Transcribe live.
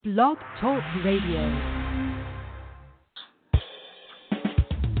Blog Talk Radio.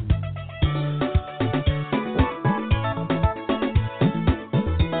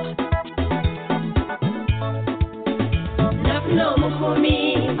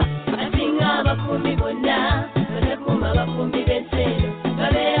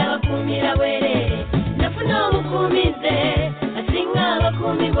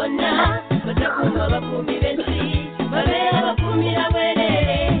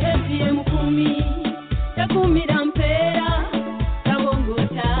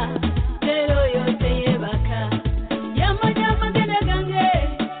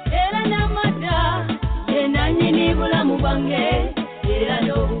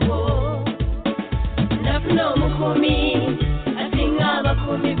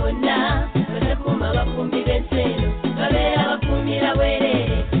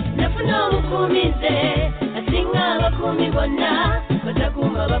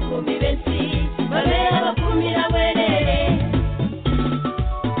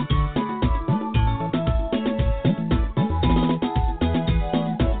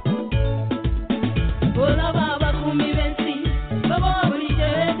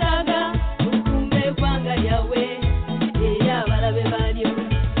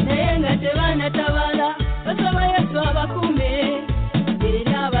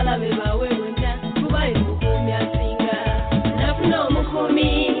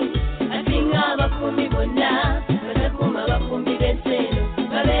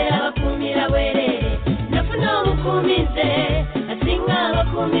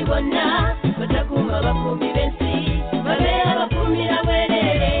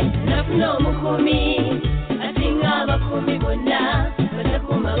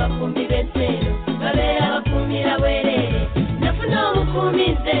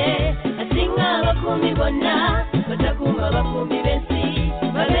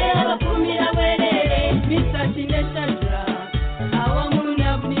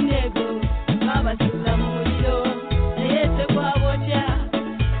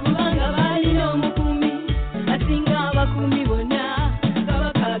 Kubanga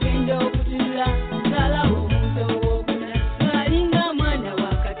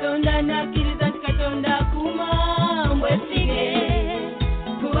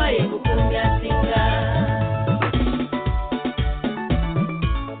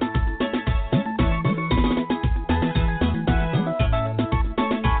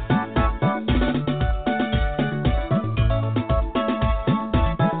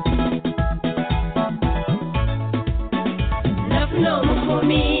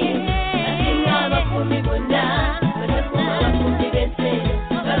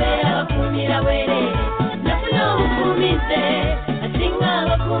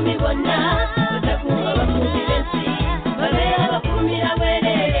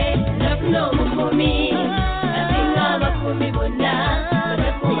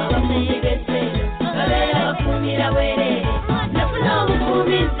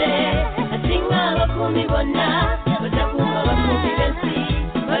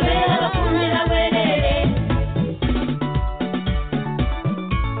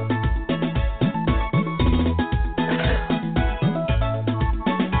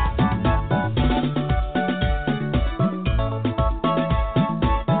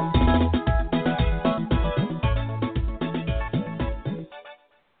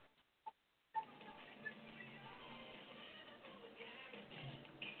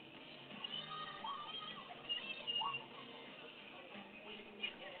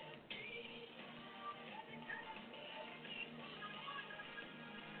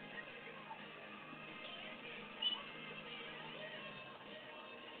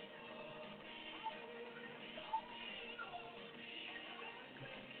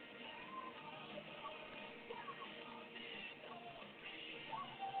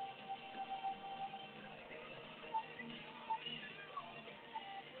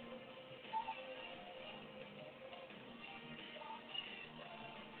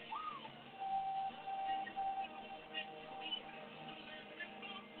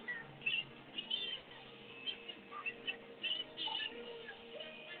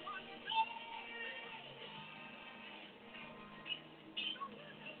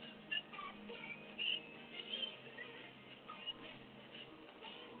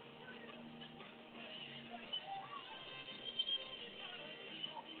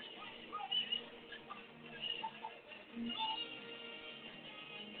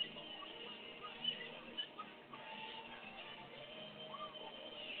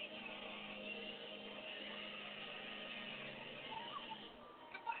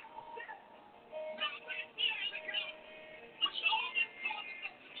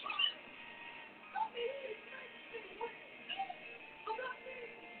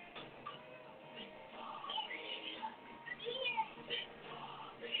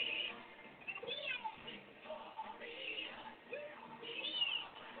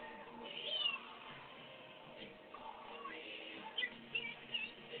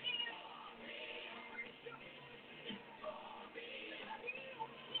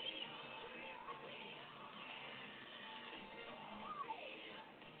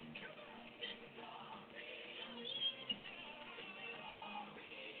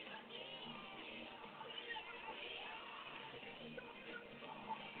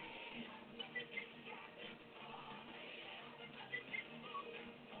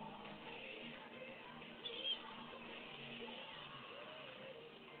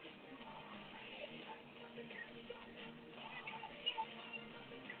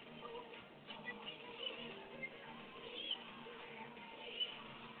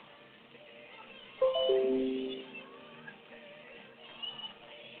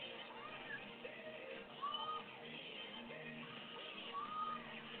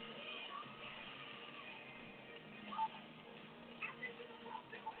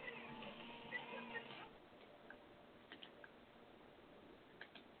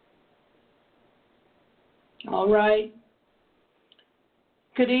All right.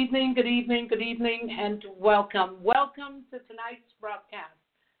 Good evening, and welcome. Welcome to tonight's broadcast.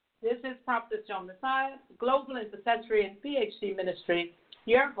 This is Prophet John Messiah, Global Intercessory and PhD Ministry,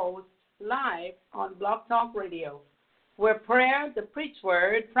 your host, live on Blog Talk Radio, where prayer, the preached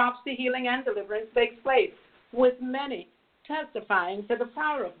word, prophecy, healing, and deliverance takes place, with many testifying to the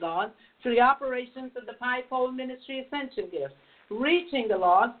power of God through the operations of the fivefold ministry ascension gift, reaching the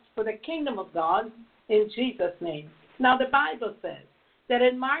lost for the kingdom of God in Jesus' name. Now, the Bible says that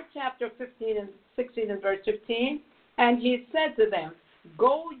in Mark chapter 15 and 16 and verse 15, and he said to them,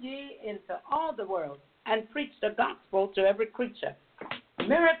 "Go ye into all the world and preach the gospel to every creature."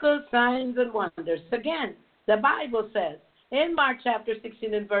 Miracles, signs, and wonders. Again, the Bible says in Mark chapter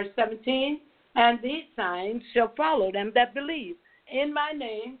 16 and verse 17, "And these signs shall follow them that believe. In my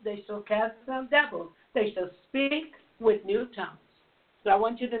name they shall cast out devils. They shall speak with new tongues." So I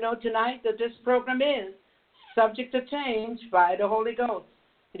want you to know tonight that this program is subject to change by the Holy Ghost.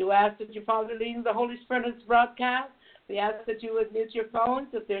 We do ask that you follow the leading of the Holy Spirit in this broadcast. We ask that you would mute your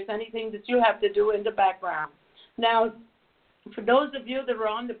phones if there's anything that you have to do in the background. Now, for those of you that are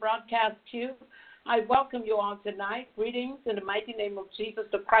on the broadcast queue, I welcome you all tonight. Greetings in the mighty name of Jesus,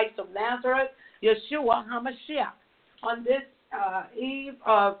 the Christ of Nazareth, Yeshua HaMashiach, on this eve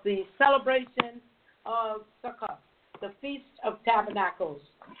of the celebration of Sukkot, the Feast of Tabernacles.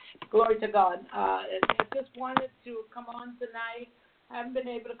 Glory to God. I just wanted to come on tonight. I haven't been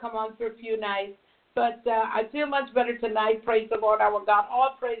able to come on for a few nights, but I feel much better tonight. Praise the Lord our God.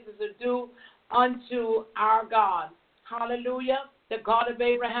 All praises are due unto our God. Hallelujah. The God of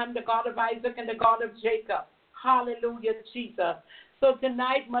Abraham, the God of Isaac, and the God of Jacob. Hallelujah, Jesus. So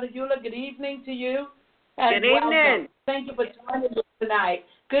tonight, Mother Eula, good evening to you. And good evening. Welcome. Thank you for joining us tonight.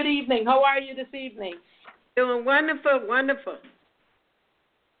 Good evening. How are you this evening? Doing wonderful, wonderful.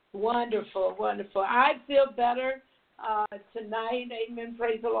 Wonderful, wonderful. I feel better tonight. Amen.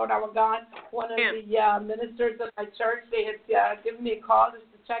 Praise the Lord our God. One of the ministers of my church, they had given me a call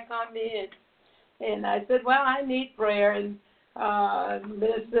just to check on me. And I said, well, I need prayer. And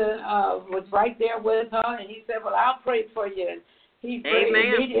minister was right there with her. And he said, well, I'll pray for you. And he prayed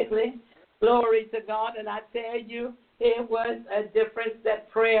immediately. Glory to God. And I tell you, it was a difference that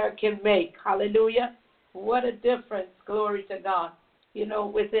prayer can make. Hallelujah. What a difference. Glory to God. You know,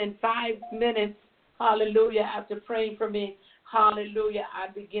 within 5 minutes, hallelujah, after praying for me, hallelujah, I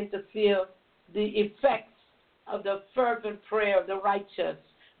begin to feel the effects of the fervent prayer of the righteous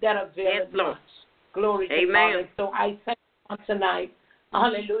that availeth much. Glory to God. And so I thank God tonight,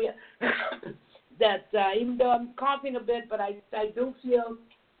 hallelujah, that even though I'm coughing a bit, but I do feel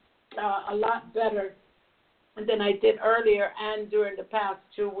a lot better than I did earlier and during the past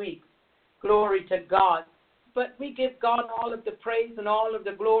 2 weeks. Glory to God. But we give God all of the praise and all of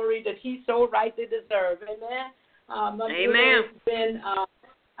the glory that he so rightly deserves. Amen. Amen. It's been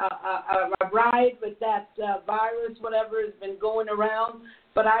a ride with that virus, whatever has been going around.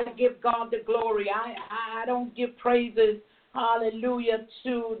 But I give God the glory. I don't give praises, hallelujah,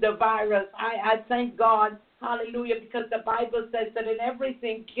 to the virus. I thank God, hallelujah, because the Bible says that in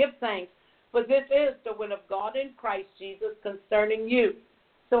everything give thanks. For this is the will of God in Christ Jesus concerning you.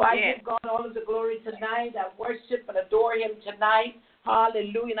 So I give God all of the glory tonight. I worship and adore him tonight.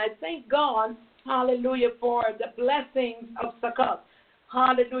 Hallelujah. And I thank God, hallelujah, for the blessings of Sukkot.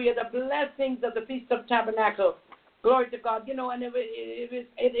 Hallelujah. The blessings of the Feast of Tabernacles. Glory to God. You know, and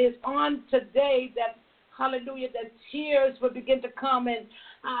it is on today that, hallelujah, that tears will begin to come. And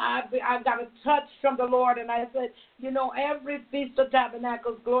I've got a touch from the Lord. And I said, you know, every Feast of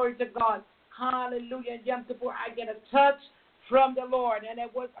Tabernacles, glory to God. Hallelujah. And Yom Kippur, I get a touch from the Lord, and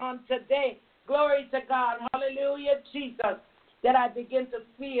it was on today, glory to God, hallelujah, Jesus, that I begin to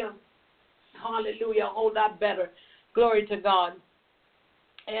feel, hallelujah, a whole lot better, glory to God.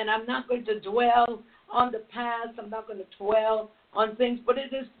 And I'm not going to dwell on the past, I'm not going to dwell on things, but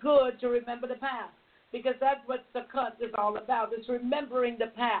it is good to remember the past, because that's what Sukkot is all about, it's remembering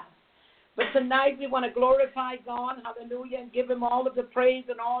the past. But tonight we want to glorify God, hallelujah, and give him all of the praise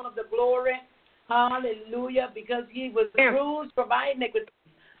and all of the glory. Hallelujah, because he was bruised for my iniquity.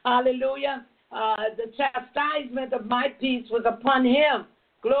 Hallelujah. The chastisement of my peace was upon him.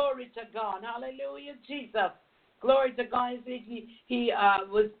 Glory to God. Hallelujah, Jesus. Glory to God. He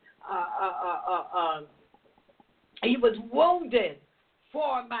was wounded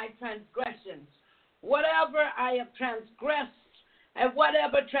for my transgressions. Whatever I have transgressed and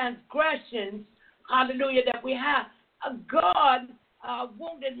whatever transgressions, hallelujah, that we have, God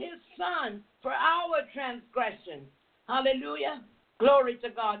wounded his son for our transgressions. Hallelujah. Glory to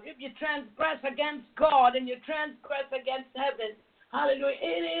God. If you transgress against God and you transgress against heaven, Hallelujah.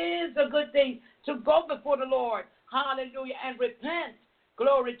 It is a good thing to go before the Lord. Hallelujah. And repent.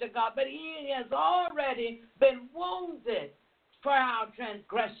 Glory to God. But he has already been wounded for our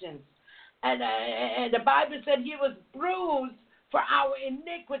transgressions. And the Bible said he was bruised for our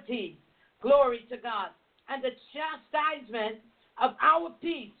iniquity. Glory to God. And the chastisement of our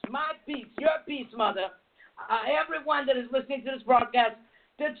peace, my peace, your peace, Mother, everyone that is listening to this broadcast,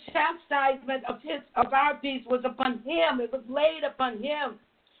 the chastisement of our peace was upon him. It was laid upon him.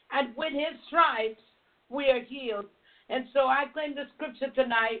 And with his stripes, we are healed. And so I claim the scripture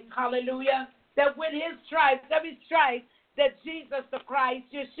tonight, hallelujah, that with his stripes, every stripe that Jesus the Christ,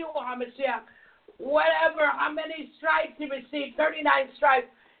 Yeshua HaMashiach, whatever, how many stripes he received, 39 stripes,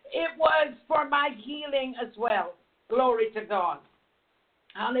 it was for my healing as well. Glory to God.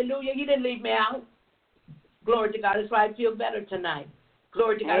 Hallelujah. He didn't leave me out. Glory to God. That's why I feel better tonight.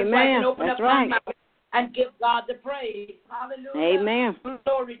 Glory to God. Amen. That's why I can open That's up right. my mouth and give God the praise. Hallelujah. Amen.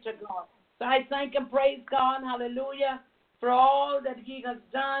 Glory to God. So I thank and praise God. Hallelujah. For all that he has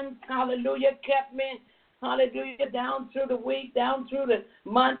done. Hallelujah. Kept me. Hallelujah. Down through the week, down through the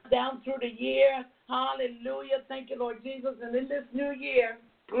month, down through the year. Hallelujah. Thank you, Lord Jesus. And in this new year,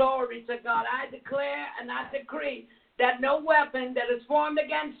 glory to God, I declare and I decree that no weapon that is formed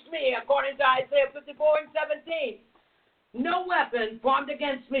against me, according to Isaiah 54:17, no weapon formed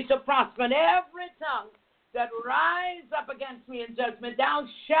against me shall prosper, and every tongue that rise up against me in judgment, thou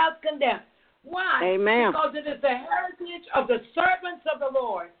shalt condemn. Why? Amen. Because it is the heritage of the servants of the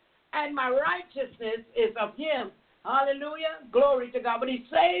Lord, and my righteousness is of him. Hallelujah. Glory to God. When he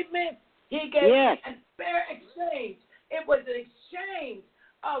saved me, he gave me a fair exchange. It was an exchange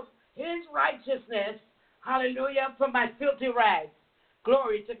of his righteousness, hallelujah, for my filthy rags.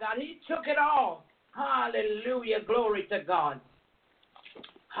 Glory to God. He took it all. Hallelujah. Glory to God.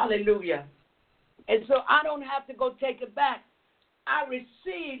 Hallelujah. And so I don't have to go take it back. I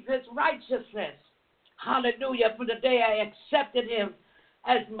received his righteousness. Hallelujah. From the day I accepted him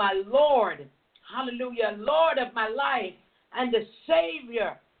as my Lord. Hallelujah. Lord of my life and the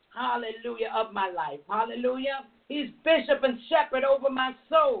Savior. Hallelujah. Of my life. Hallelujah. He's bishop and shepherd over my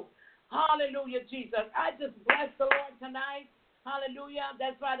soul. Hallelujah, Jesus. I just bless the Lord tonight. Hallelujah.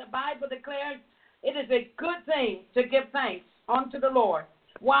 That's why the Bible declares it is a good thing to give thanks unto the Lord.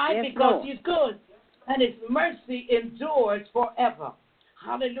 Why? Yes, because Lord. he's good and his mercy endures forever.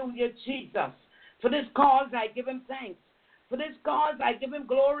 Hallelujah, Jesus. For this cause I give him thanks. For this cause I give him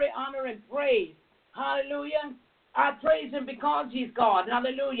glory, honor, and praise. Hallelujah. I praise him because he's God.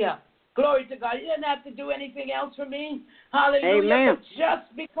 Hallelujah. Glory to God. He didn't have to do anything else for me. Hallelujah. Amen. But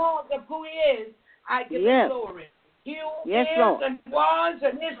just because of who he is, I give him glory. He who is Lord. and was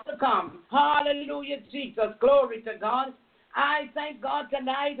and is to come. Hallelujah, Jesus. Glory to God. I thank God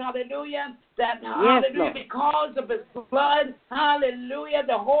tonight, hallelujah, that, hallelujah, Lord. because of his blood, hallelujah,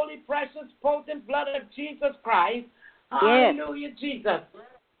 the holy, precious, potent blood of Jesus Christ, hallelujah, Jesus.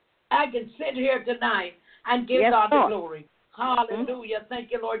 I can sit here tonight and give God the glory. Hallelujah.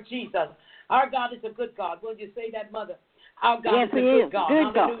 Thank you, Lord Jesus. Our God is a good God. Will you say that, Mother? Our God is a good God.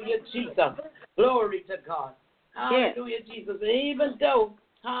 Hallelujah, Jesus. Glory to God. Hallelujah, Jesus. And even though,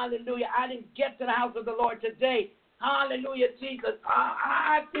 hallelujah, I didn't get to the house of the Lord today, hallelujah, Jesus,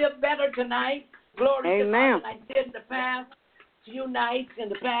 I feel better tonight. Glory to God than I did in the past few nights, in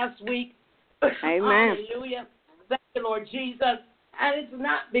the past week. Amen. Hallelujah. Thank you, Lord Jesus. And it's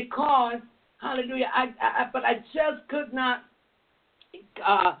not because, hallelujah, but I just could not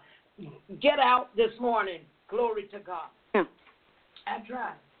get out this morning. Glory to God. Yeah. I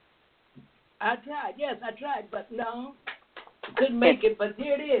tried. Yes, I tried, but no, couldn't make it. But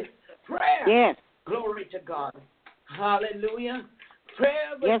here it is. Prayer. Yes. Glory to God. Hallelujah.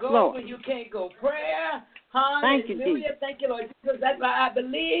 Prayer will go Lord. where you can't go. Prayer. Hallelujah. Thank you, Lord Jesus. That's why I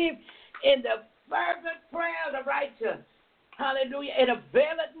believe in the fervent prayer of the righteous. Hallelujah. It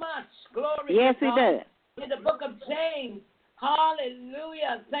availeth much. Glory to God. Yes, it does. In the book of James.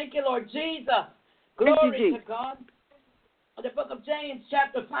 Hallelujah. Thank you, Lord Jesus. Glory to God. In the book of James,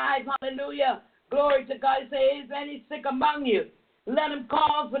 chapter 5. Hallelujah. Glory to God. It says, is any sick among you? Let him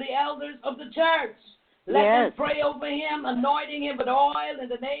call for the elders of the church. Let them pray over him, anointing him with oil in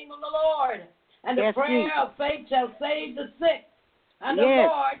the name of the Lord. And the prayer of faith shall save the sick, and the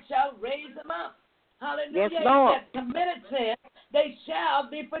Lord shall raise them up. Hallelujah. Yes, Lord. If they have committed sin, they shall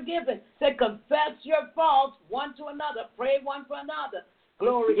be forgiven. Say, confess your faults one to another. Pray one for another.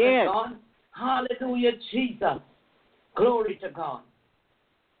 Glory to God. Hallelujah, Jesus. Glory to God.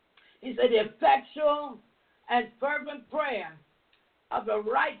 He said, the effectual and fervent prayer of the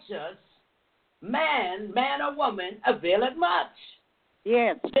righteous man or woman, availeth much.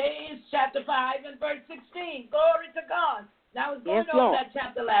 Yes. James chapter 5 and verse 16. Glory to God. Now, I was going over that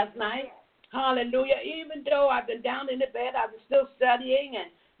chapter last night. Hallelujah. Even though I've been down in the bed, I was still studying,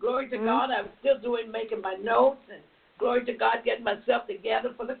 and glory to God, I was still making my notes, and glory to God, getting myself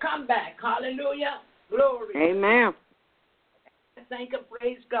together for the comeback. Hallelujah. Glory. Amen. Thank and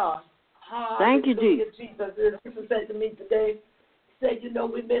praise God. Thank you, Jesus. This said to me today, he said,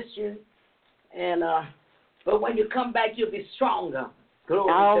 we miss you, and but when you come back, you'll be stronger.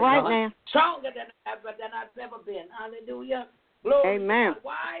 Glory all to right God. Now. Stronger than I've ever been. Hallelujah. Glory Amen. to God.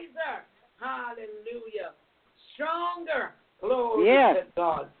 Wiser. Hallelujah. Stronger. Glory to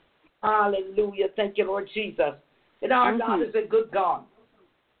God. Hallelujah. Thank you, Lord Jesus. And our God is a good God.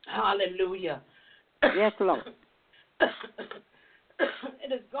 Hallelujah. Yes, Lord.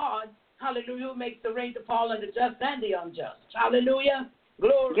 It is God, hallelujah, who makes the rain to fall on the just and the unjust. Hallelujah.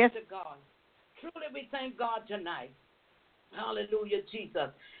 Glory to God. Truly we thank God tonight. Hallelujah, Jesus.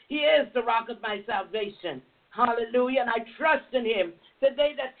 He is the rock of my salvation. Hallelujah. And I trust in him. The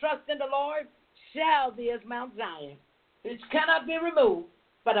day that trust in the Lord shall be as Mount Zion, which cannot be removed,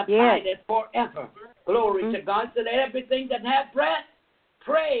 but abideth forever. Glory to God. So that everything that hath breath,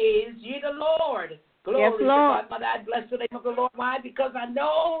 praise ye the Lord. Glory to God. But I bless the name of the Lord. Why? Because I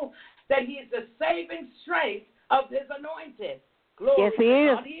know that he is the saving strength of his anointed. Glory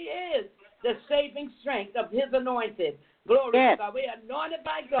to God. He is the saving strength of his anointed. Glory to God. We are anointed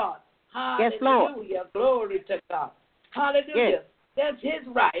by God. Hallelujah. Glory to God. Hallelujah. That's his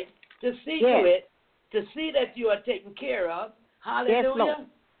right to see to it, to see that you are taken care of. Hallelujah.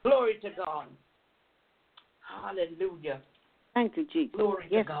 Glory to God. Hallelujah. Thank you, Jesus. Glory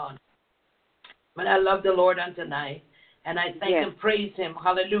to God. But I love the Lord on tonight, and I thank and praise him.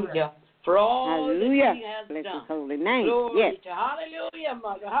 Hallelujah. For all that he has Bless done. his holy name. Glory to hallelujah,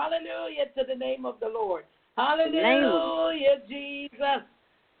 Mother. Hallelujah to the name of the Lord. Hallelujah, Jesus.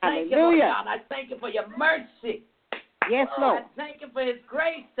 Thank you, Lord God. I thank you for your mercy. Yes, Lord. I thank you for his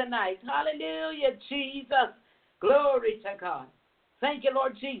grace tonight. Hallelujah, Jesus. Glory to God. Thank you,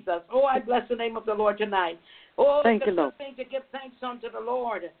 Lord Jesus. Oh, I bless the name of the Lord tonight. Oh, it's a good thing to give thanks unto the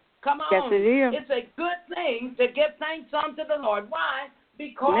Lord. Come on. Yes, it is. It's a good thing to give thanks unto the Lord. Why?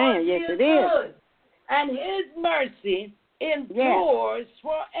 Because he is good. And his mercy endures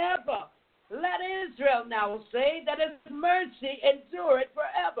forever. Let Israel now say that his mercy endureth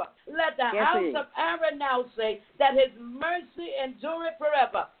forever. Let the house of Aaron now say that his mercy endureth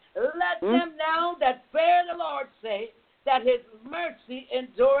forever. Let them now that fear the Lord say that his mercy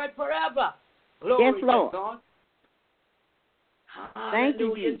endureth forever. Glory to God.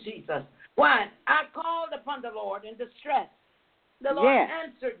 Hallelujah, Jesus. Why? I called upon the Lord in distress. The Lord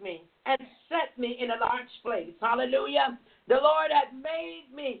answered me and set me in a large place. Hallelujah. The Lord had made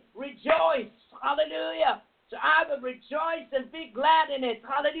me rejoice. Hallelujah. So I will rejoice and be glad in it.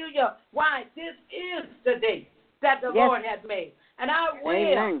 Hallelujah. Why? This is the day that the Lord has made. And I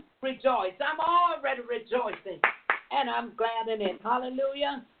will rejoice. I'm already rejoicing. And I'm glad in it.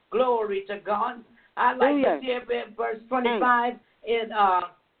 Hallelujah. Glory to God. I like to see verse 25 in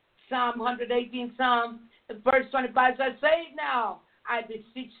Psalm 118, verse 25 says, say now, I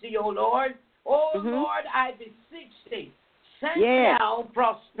beseech thee, O Lord. O Lord, I beseech thee. Send now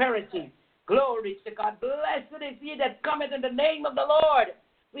prosperity. Glory to God. Blessed is he that cometh in the name of the Lord.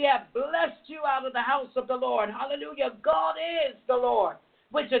 We have blessed you out of the house of the Lord. Hallelujah. God is the Lord,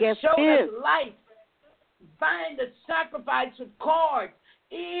 which has shown us light. Bind the sacrifice with cords,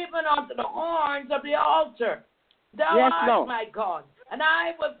 even unto the horns of the altar. Thou art my God, and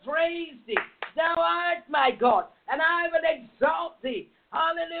I will praise thee. Thou art my God, and I will exalt thee.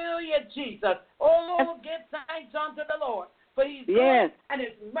 Hallelujah, Jesus. Oh, give thanks unto the Lord, for he's good, and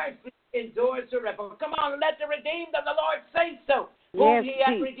his mercy endures forever. Come on, let the redeemed of the Lord say so, whom he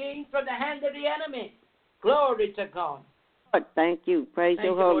hath redeemed from the hand of the enemy. Glory to God. Thank you. Praise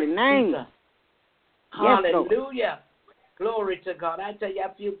your holy name. Jesus. Hallelujah. Glory to God. I tell you,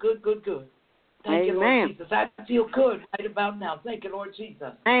 I feel good. Thank you, Lord Jesus. I feel good right about now. Thank you, Lord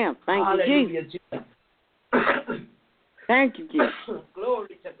Jesus. Thank you, Jesus. Thank you, Jesus.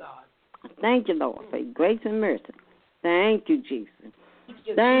 Glory to God. Thank you, Lord, for your grace and mercy. Thank you, Jesus.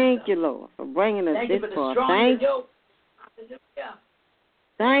 Thank you, Lord, for bringing us this far. Thank you.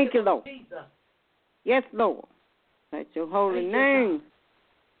 Thank you, Lord. Yes, Lord. That's your holy name.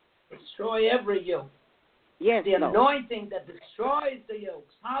 Destroy every yoke. Yes, the anointing that destroys the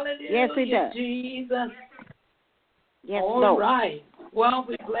yokes. Hallelujah, yes, it does. Jesus. Yes, all Lord. Right. Well,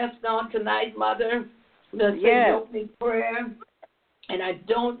 we bless God tonight, Mother. Let's say the opening prayer. And I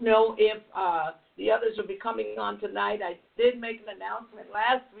don't know if the others will be coming on tonight. I did make an announcement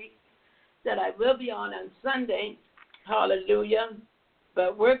last week that I will be on Sunday. Hallelujah.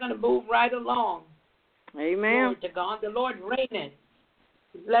 But we're going to move right along. Amen. Glory to God. The Lord reigneth.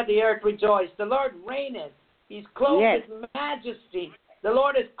 Let the earth rejoice. The Lord reigneth. He's clothed with majesty. The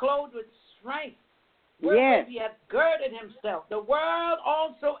Lord is clothed with strength. Wherewith he hath girded himself. The world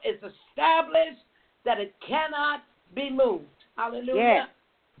also is established that it cannot be moved. Hallelujah.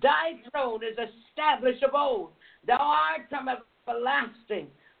 Thy throne is established of old. Thou art from everlasting.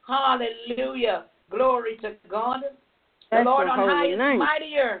 Hallelujah. Glory to God. The Lord on high is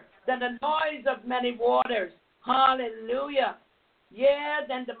mightier than the noise of many waters. Hallelujah. Yeah,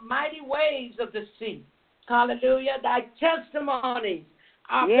 than the mighty waves of the sea. Hallelujah. Thy testimonies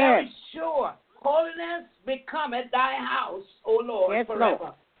are very sure. Holiness becometh thy house, O Lord, forever.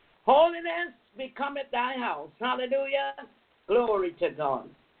 Lord. Holiness becometh thy house. Hallelujah. Glory to God.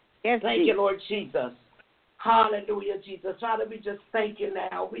 Thank you, Lord Jesus. Hallelujah, Jesus. Father, we just thank you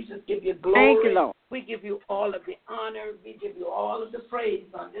now. We just give you glory. Thank you, Lord. We give you all of the honor. We give you all of the praise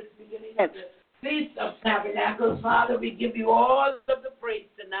on this beginning of the Feast of Tabernacles. Father, we give you all of the praise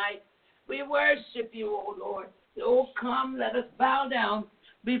tonight. We worship you, O Lord. Oh, come, let us bow down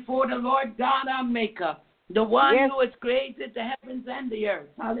before the Lord God, our Maker, the one who has created the heavens and the earth.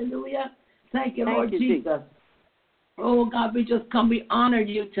 Hallelujah. Thank you, Lord Jesus. Oh, God, we just come. We honor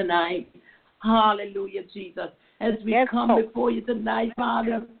you tonight. Hallelujah, Jesus. As we come before you tonight,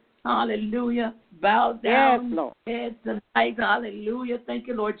 Father, hallelujah. Bow down head tonight. Hallelujah. Thank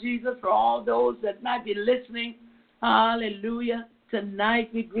you, Lord Jesus, for all those that might be listening. Hallelujah. Tonight,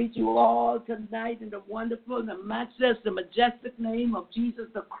 we greet you all tonight in the wonderful, the matchless, the majestic name of Jesus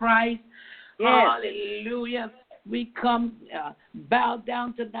the Christ. Hallelujah. We come bow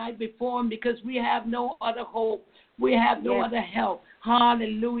down tonight before him because we have no other hope. We have no other help.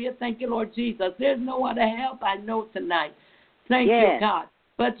 Hallelujah. Thank you, Lord Jesus. There's no other help I know tonight. Thank you, God.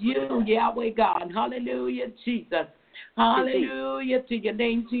 But you, Yahweh God. Hallelujah, Jesus. Hallelujah to your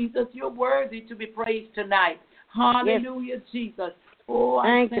name, Jesus. You're worthy to be praised tonight. Hallelujah, Jesus. Oh,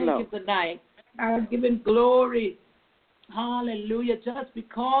 I thank you tonight. I'm giving glory. Hallelujah, just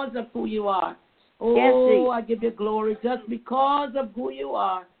because of who you are. Oh, I give you glory just because of who you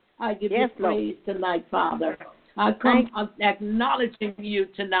are. I give you praise tonight, Father. I come acknowledging you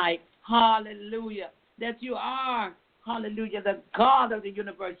tonight. Hallelujah. That you are, hallelujah, the God of the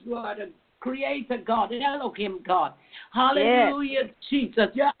universe. You are the Creator God, Elohim God. Hallelujah, Jesus.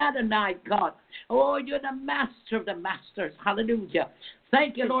 You're Adonai God. Oh, you're the Master of the Masters. Hallelujah.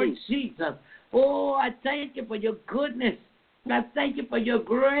 Thank you, Lord Jesus. Oh, I thank you for your goodness. I thank you for your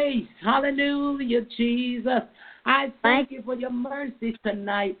grace. Hallelujah, Jesus. I thank you for your mercies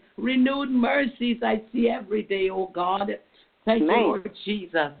tonight. Renewed mercies I see every day, oh God. Thank you, Lord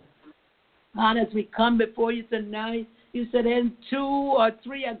Jesus. God, as we come before you tonight, you said, and 2 or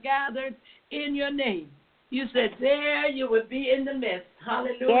 3 are gathered in your name. You said, there you will be in the midst.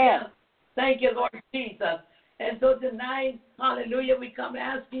 Hallelujah. Thank you, Lord Jesus. And so tonight, hallelujah, we come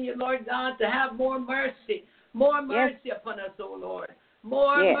asking you, Lord God, to have more mercy. More mercy upon us, O Lord.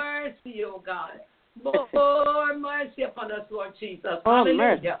 More mercy, O God. More mercy upon us, Lord Jesus.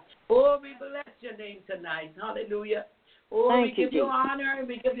 Hallelujah. Oh, we bless your name tonight. Hallelujah. Oh, we give you honor and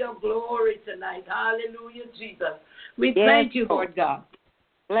we give you glory tonight. Hallelujah, Jesus. We thank you, Lord God.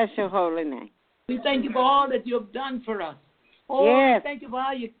 Bless your holy name. We thank you for all that you have done for us. Oh, we thank you for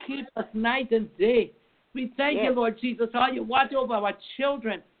how you keep us night and day. We thank you, Lord Jesus, for how you watch over our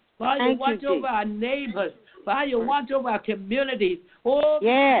children, for how you watch over our neighbors, for how you watch over our communities. Oh, we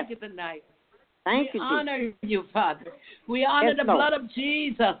thank you tonight. We honor you, Father. We honor the blood of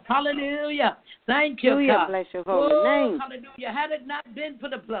Jesus. Hallelujah. Thank you, God. Bless your holy name. Hallelujah. Had it not been for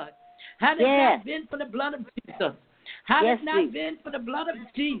the blood, had it not been for the blood of Jesus, had it not been for the blood of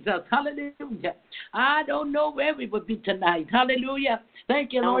Jesus, hallelujah, I don't know where we would be tonight. Hallelujah.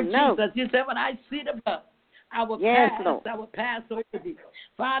 Thank you, Lord Jesus. You said when I see the blood, I will pass over thee.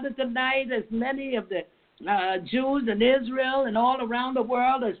 Father, tonight, as many of the Jews in Israel and all around the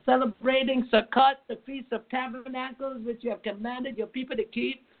world are celebrating Sukkot, the Feast of Tabernacles, which you have commanded your people to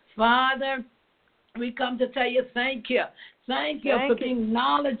keep. Father, we come to tell you thank you. Thank you for being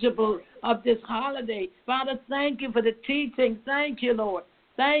knowledgeable of this holiday. Father, thank you for the teaching. Thank you, Lord.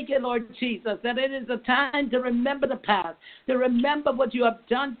 Thank you, Lord Jesus, that it is a time to remember the past, to remember what you have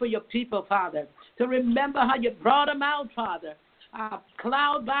done for your people, Father, to remember how you brought them out, Father. A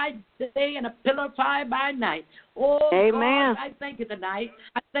cloud by day and a pillar of fire by night. Oh, God, I thank you tonight.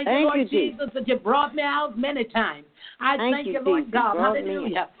 I thank you, Lord Jesus, that you brought me out many times. I thank you, Lord God.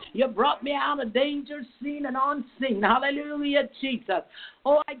 Hallelujah. You brought me out of danger seen and unseen. Hallelujah, Jesus.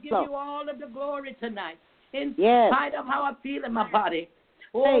 Oh, I give you all of the glory tonight. In spite of how I feel in my body.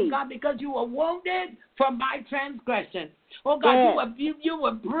 Oh, God, because you were wounded for my transgression. Oh, God, you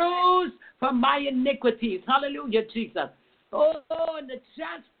were bruised for my iniquities. Hallelujah, Jesus. Oh, and the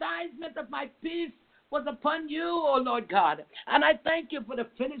chastisement of my peace was upon you, oh Lord God. And I thank you for the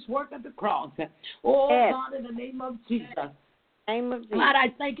finished work of the cross. Oh, God, in the name of Jesus. God, I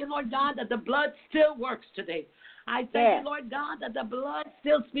thank you, Lord God, that the blood still works today. I thank you, Lord God, that the blood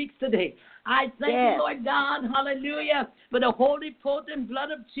still speaks today. I thank you, Lord God, hallelujah, for the holy, potent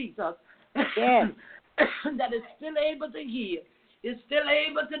blood of Jesus that is still able to heal, is still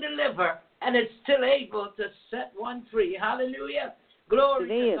able to deliver, and is still able to set one free. Hallelujah. Glory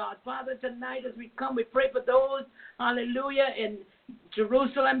to God. Father, tonight as we come, we pray for those, hallelujah, in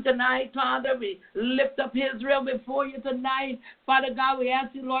Jerusalem tonight, Father. We lift up Israel before you tonight. Father God, we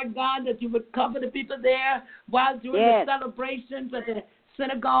ask you, Lord God, that you would cover the people there while doing the celebrations at the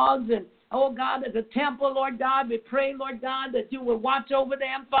synagogues and, oh God, at the temple, Lord God. We pray, Lord God, that you will watch over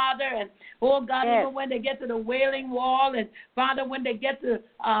them, Father. And, oh God, even when they get to the Wailing Wall and, Father, when they get to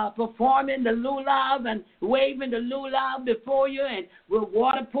performing the lulav and waving the lulav before you and with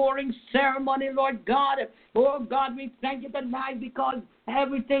water pouring ceremony, Lord God. Oh God, we thank you tonight because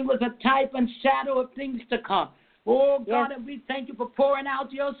everything was a type and shadow of things to come. Oh God, and we thank you for pouring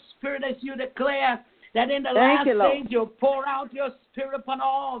out your Spirit as you declare that in the last days you'll pour out your Spirit upon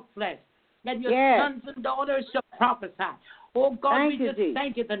all flesh. That your sons and daughters shall prophesy. Oh, God, we just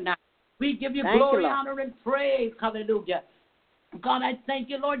thank you tonight. We give you glory, honor, and praise. Hallelujah. God, I thank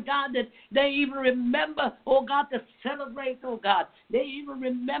you, Lord God, that they even remember, oh, God, to celebrate, oh, God. They even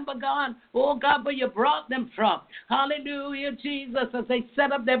remember, God, oh, God, where you brought them from. Hallelujah, Jesus, as they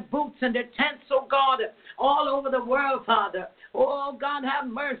set up their boots and their tents, oh, God, all over the world, Father. Oh, God, have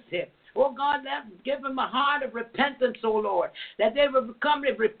mercy. Oh, God, give them a heart of repentance, oh, Lord, that they will come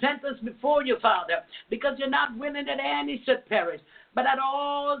in repentance before you, Father, because you're not willing that any should perish, but that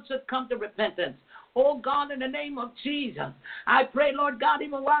all should come to repentance. Oh, God, in the name of Jesus, I pray, Lord God,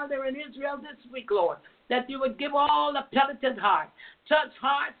 even while they're in Israel this week, Lord, that you would give all a penitent heart. Touch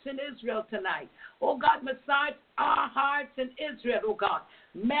hearts in Israel tonight. Oh, God, massage our hearts in Israel, oh, God.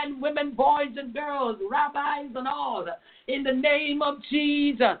 Men, women, boys, and girls, rabbis, and all, in the name of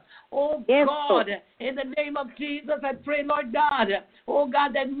Jesus. Oh, God, in the name of Jesus, I pray, Lord God, oh,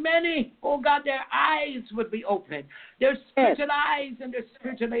 God, that many, oh, God, their eyes would be open, their spiritual eyes and their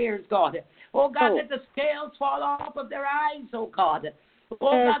spiritual ears, God. Oh, God, that the scales fall off of their eyes, oh, God.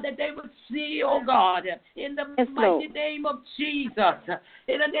 Oh, God, that they would see, oh, God, in the mighty name of Jesus,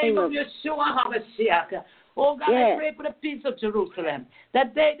 in the name of Yeshua HaMashiach. Oh, God, I pray for the peace of Jerusalem,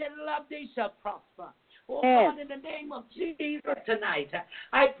 that they that love thee shall prosper. Oh, God, in the name of Jesus tonight,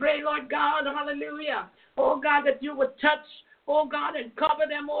 I pray, Lord God, hallelujah, oh, God, that you would touch, oh, God, and cover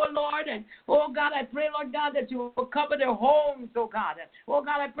them, oh, Lord, and, oh, God, I pray, Lord God, that you will cover their homes, oh, God. Oh,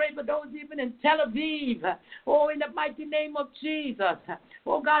 God, I pray for those even in Tel Aviv, oh, in the mighty name of Jesus.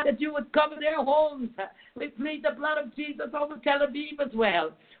 Oh, God, that you would cover their homes. We plead the blood of Jesus over Tel Aviv as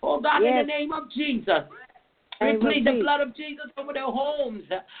well. Oh, God, in the name of Jesus. We plead the blood of Jesus over their homes.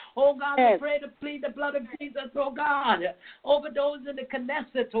 Oh, God, we pray to plead the blood of Jesus, oh, God, over those in the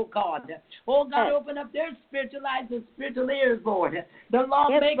Knesset, oh, God. Oh, God, open up their spiritual eyes and spiritual ears, Lord. The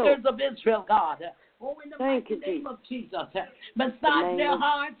lawmakers of Israel, God. Oh, in the mighty name of Jesus. Massage their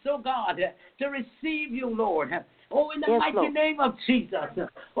hearts, oh, God, to receive you, Lord. Oh, in the mighty name of Jesus.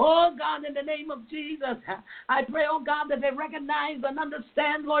 Oh, God, in the name of Jesus. I pray, oh, God, that they recognize and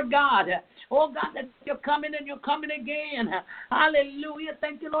understand, Lord God. Oh, God, that you're coming and you're coming again. Hallelujah.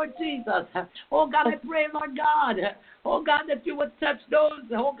 Thank you, Lord Jesus. Oh, God, I pray, Lord God. Oh, God, that you would touch those,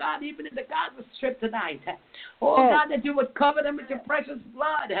 oh, God, even in the Gaza Strip tonight. Oh, God, that you would cover them with your precious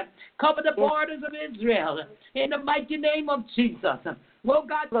blood. Cover the borders of Israel in the mighty name of Jesus. Oh,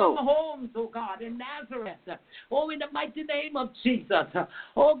 God, come homes, oh, God, in Nazareth. Oh, in the mighty name of Jesus.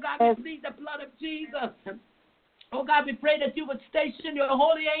 Oh, God, we plead the blood of Jesus. Oh, God, we pray that you would station your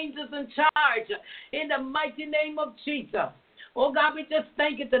holy angels in charge in the mighty name of Jesus. Oh, God, we just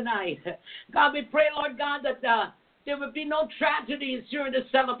thank you tonight. God, we pray, Lord God, that there would be no tragedies during the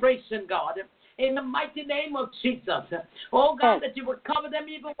celebration, God. In the mighty name of Jesus. Oh, God, that you would cover them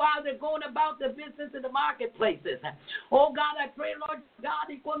even while they're going about their business in the marketplaces. Oh, God, I pray, Lord God,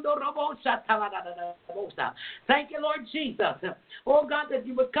 thank you, Lord Jesus. Oh, God, that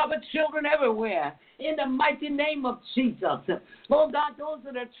you would cover children everywhere in the mighty name of Jesus. Oh, God, those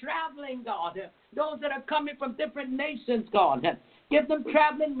that are traveling, God, those that are coming from different nations, God, give them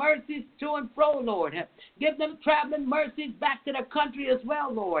traveling mercies to and fro, Lord. Give them traveling mercies back to their country as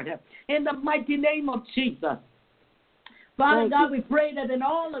well, Lord. In the mighty name of Jesus. Father God, we pray that in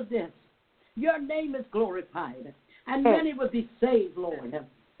all of this, your name is glorified. and many would be saved, Lord,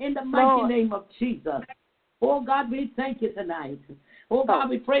 in the mighty name of Jesus. Oh, God, we thank you tonight. Oh, God,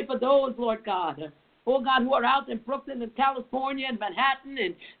 we pray for those, Lord God, oh, God, who are out in Brooklyn and California and Manhattan,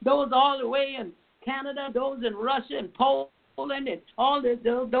 and those all the way in Canada, those in Russia and Poland, and all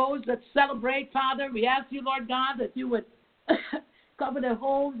those that celebrate, Father. We ask you, Lord God, that you would cover their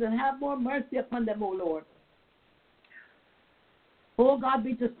homes and have more mercy upon them, oh, Lord. Oh, God,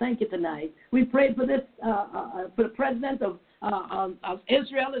 we just thank you tonight. We pray for this, for the president of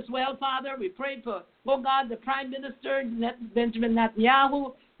Israel as well, Father. We pray for, oh, God, the Prime Minister, Benjamin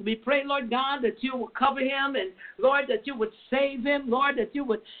Netanyahu. We pray, Lord God, that you will cover him, and, Lord, that you would save him, Lord, that you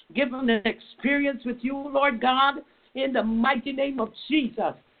would give him an experience with you, Lord God, in the mighty name of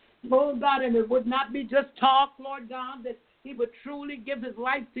Jesus. Oh, God, and it would not be just talk, Lord God, that he would truly give his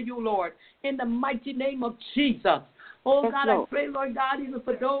life to you, Lord, in the mighty name of Jesus. Oh, God, I pray, Lord God, even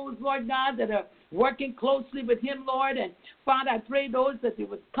for those, Lord God, that are working closely with him, Lord. And, Father, I pray those that you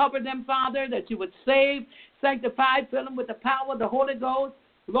would cover them, Father, that you would save, sanctify, fill them with the power of the Holy Ghost.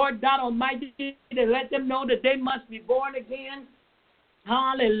 Lord God Almighty, to let them know that they must be born again.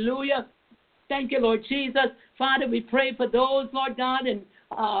 Hallelujah. Thank you, Lord Jesus. Father, we pray for those, Lord God, in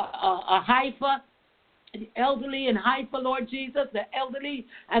Haifa, the elderly in Haifa, Lord Jesus, the elderly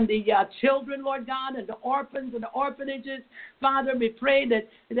and the children, Lord God, and the orphans and the orphanages. Father, we pray that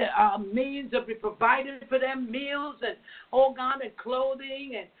means will be provided for them, meals and, oh God, and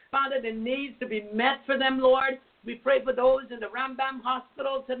clothing, and Father, the needs to be met for them, Lord. We pray for those in the Rambam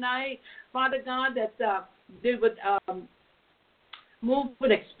Hospital tonight, Father God, that they would move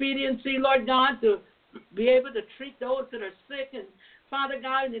with expediency, Lord God, to be able to treat those that are sick. And Father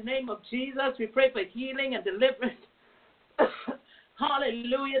God, in the name of Jesus, we pray for healing and deliverance.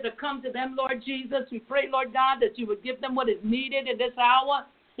 Hallelujah, to come to them, Lord Jesus. We pray, Lord God, that you would give them what is needed in this hour.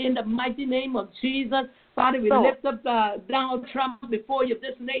 In the mighty name of Jesus. Father, we lift up Donald Trump before you,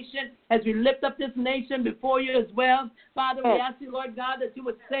 this nation, as we lift up this nation before you as well. Father, we ask you, Lord God, that you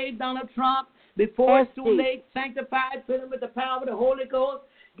would save Donald Trump before it's too late. Sanctify, fill him with the power of the Holy Ghost.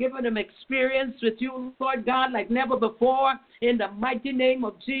 Giving them experience with you, Lord God, like never before. In the mighty name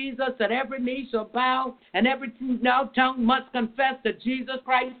of Jesus, that every knee shall bow and every tongue must confess that Jesus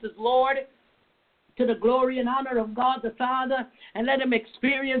Christ is Lord, to the glory and honor of God the Father, and let him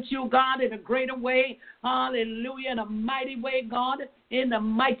experience you, God, in a greater way. Hallelujah, in a mighty way, God, in the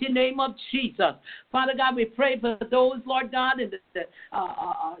mighty name of Jesus. Father God, we pray for those, Lord God, in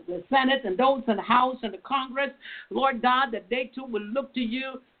the Senate and those in the House and the Congress, Lord God, that they too will look to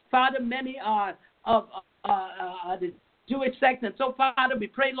you. Father, many are of the Jewish sect, and so, Father, we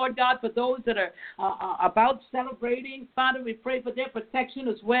pray, Lord God, for those that are about celebrating. Father, we pray for their protection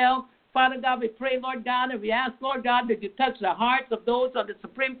as well. Father God, we pray, Lord God, and we ask, Lord God, that you touch the hearts of those on the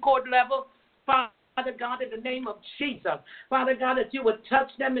Supreme Court level. Father God, in the name of Jesus. Father God, that you would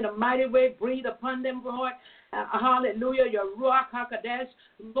touch them in a mighty way. Breathe upon them, Lord. Hallelujah. Your Ruach HaKodesh,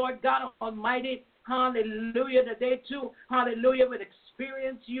 Lord God Almighty. Hallelujah. That they too, hallelujah, would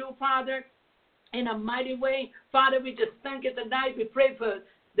experience you, Father, in a mighty way. Father, we just thank you tonight. We pray for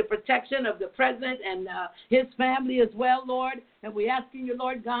the protection of the president and his family as well, Lord. And we're asking you,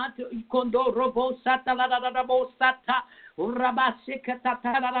 Lord God, to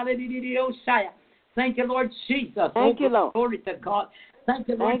thank you, Lord Jesus. Thank you, Lord. Glory to God. Thank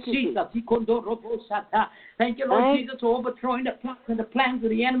you, Lord Jesus. Thank you, Lord Jesus, for overthrowing the plots and the plans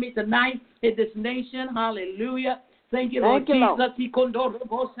of the enemy tonight in this nation. Hallelujah. Thank you, Lord Jesus.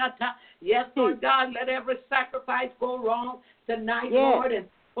 Yes, Lord God, let every sacrifice go wrong tonight, Lord. And,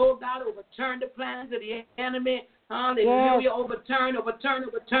 oh, God, overturn the plans of the enemy. Hallelujah. Overturn.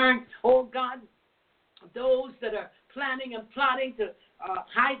 Oh, God, those that are planning and plotting to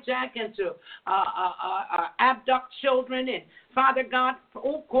hijack and to abduct children. And, Father God,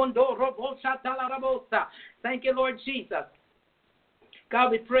 thank you, Lord Jesus.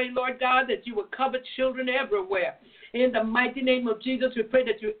 God, we pray, Lord God, that you will cover children everywhere. In the mighty name of Jesus, we pray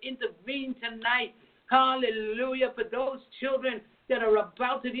that you intervene tonight. Hallelujah. For those children that are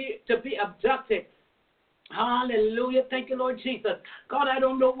about to be abducted. Hallelujah. Thank you, Lord Jesus. God, I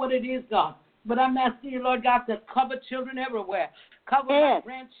don't know what it is, God, but I'm asking you, Lord God, to cover children everywhere. Cover my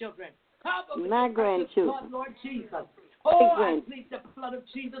grandchildren. Cover my grandchildren. Blood, Lord Jesus. Oh, I plead the blood of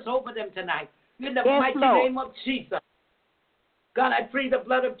Jesus over them tonight. In the mighty name of Jesus. God, I plead the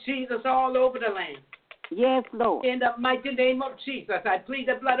blood of Jesus all over the land. Yes, Lord. In the mighty name of Jesus. I plead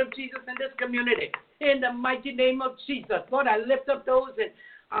the blood of Jesus in this community. In the mighty name of Jesus. Lord, I lift up those in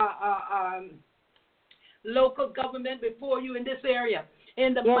local government before you in this area.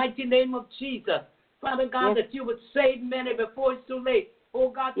 In the mighty name of Jesus. Father God, that you would save many before it's too late. Oh,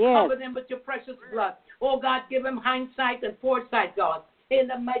 God, cover them with your precious blood. Oh, God, give them hindsight and foresight, God. In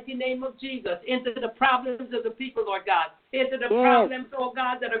the mighty name of Jesus, into the problems of the people, Lord God. Into the problems, oh,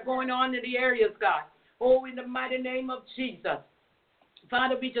 God, that are going on in the areas, God. Oh, in the mighty name of Jesus.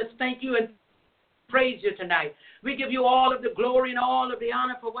 Father, we just thank you and praise you tonight. We give you all of the glory and all of the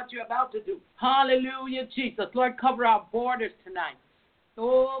honor for what you're about to do. Hallelujah, Jesus. Lord, cover our borders tonight.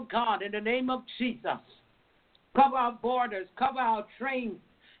 Oh, God, in the name of Jesus. Cover our borders, cover our trains,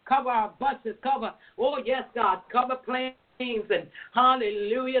 cover our buses, cover, oh, yes, God, cover planes. And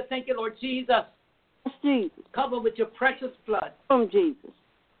hallelujah. Thank you, Lord Jesus. Jesus. Cover with your precious blood. From Jesus.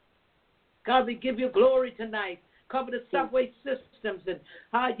 God, we give you glory tonight. Cover the subway systems. And,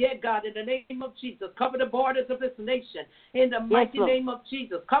 yeah, God, in the name of Jesus. Cover the borders of this nation. In the mighty name of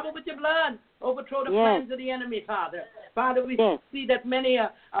Jesus. Cover with your blood. Overthrow the plans of the enemy, Father. Father, we see that many,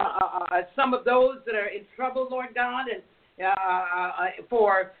 some of those that are in trouble, Lord God, and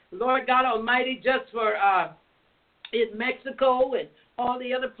for, Lord God Almighty, just for in Mexico and all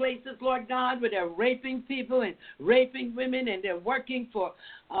the other places, Lord God, where they're raping people and raping women, and they're working for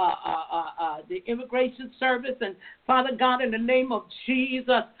the immigration service. And Father God, in the name of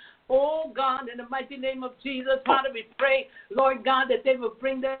Jesus, oh God, in the mighty name of Jesus, Father, we pray, Lord God, that they will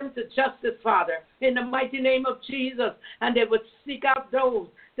bring them to justice, Father, in the mighty name of Jesus, and they would seek out those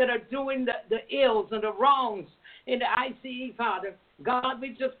that are doing the ills and the wrongs in the ICE, Father. God, we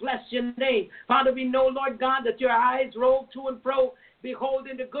just bless your name. Father, we know, Lord God, that your eyes roll to and fro,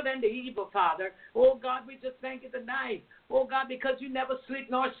 beholding the good and the evil, Father. Oh, God, we just thank you tonight. Oh, God, because you never sleep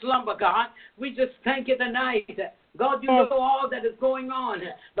nor slumber, God. We just thank you tonight. God, you know all that is going on.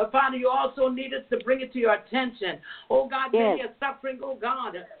 But, Father, you also need us to bring it to your attention. Oh, God, many are suffering, oh,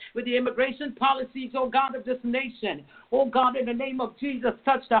 God, with the immigration policies, oh, God, of this nation. Oh, God, in the name of Jesus,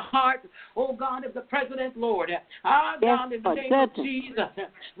 touch the heart, oh, God, of the president, Lord. God, in the name of Jesus,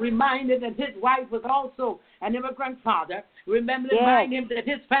 reminded that his wife was also an immigrant, Father. Remember to remind him that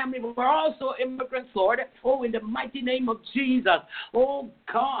his family were also immigrants, Lord. Oh, in the mighty name of Jesus. Oh,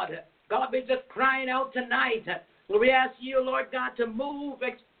 God. God, we're just crying out tonight. We ask you, Lord God, to move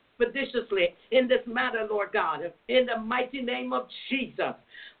expeditiously in this matter, Lord God, in the mighty name of Jesus.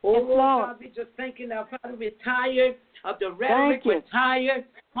 Oh, God, we just thank you now, Father. We're tired of the rhetoric. We're tired,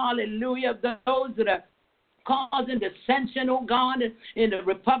 hallelujah, of those that are causing dissension, oh God, in the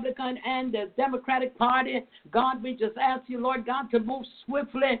Republican and the Democratic Party. God, we just ask you, Lord God, to move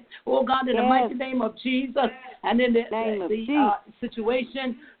swiftly, oh God, in the mighty name of Jesus, and in the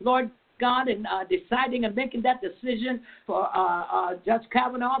situation, Lord God, in deciding and making that decision for Judge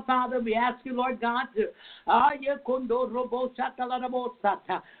Kavanaugh, Father, we ask you, Lord God, to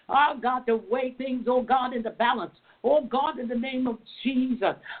God, to weigh things, oh God, in the balance. Oh, God, in the name of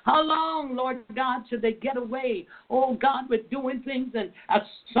Jesus. How long, Lord God, should they get away, oh, God, with doing things and a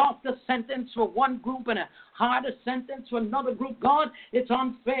softer sentence for one group and a harder sentence for another group? God, it's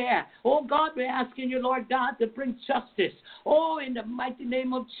unfair. Oh, God, we're asking you, Lord God, to bring justice. Oh, in the mighty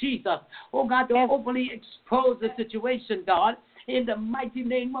name of Jesus. Oh, God, to openly expose the situation, God, in the mighty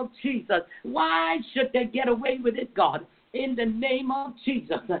name of Jesus. Why should they get away with it, God? In the name of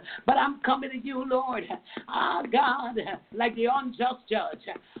Jesus. But I'm coming to you, Lord. God, like the unjust judge.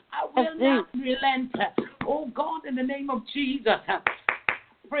 I will not relent. Oh, God, in the name of Jesus.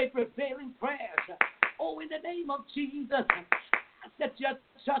 Pray prevailing prayers. Oh, in the name of Jesus. That your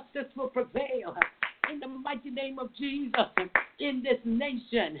justice will prevail. In the mighty name of Jesus. In this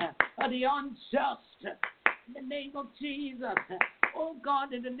nation. The unjust. In the name of Jesus. Oh,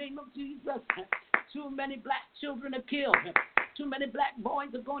 God, in the name of Jesus. Too many black children are killed. Too many black boys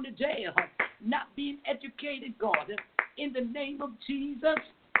are going to jail. Not being educated, God. In the name of Jesus,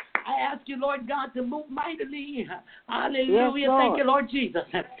 I ask you, Lord God, to move mightily. Hallelujah. Thank you, Lord Jesus.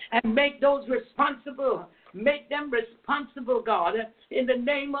 And make those responsible. Make them responsible, God, in the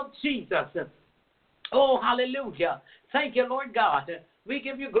name of Jesus. Oh, hallelujah. Thank you, Lord God. We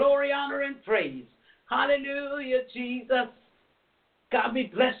give you glory, honor, and praise. Hallelujah, Jesus. God, we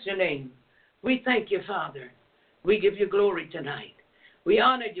bless your name. We thank you, Father. We give you glory tonight. We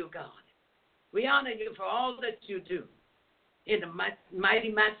honor you, God. We honor you for all that you do. In the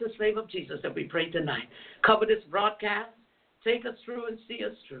mighty, matchless name of Jesus that we pray tonight. Cover this broadcast. Take us through and see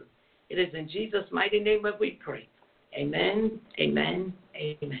us through. It is in Jesus' mighty name that we pray. Amen, amen,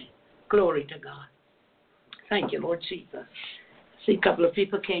 amen. Glory to God. Thank you, Lord Jesus. I see a couple of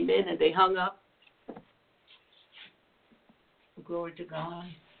people came in and they hung up. Glory to God.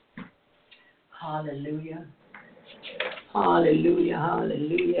 Hallelujah. Hallelujah.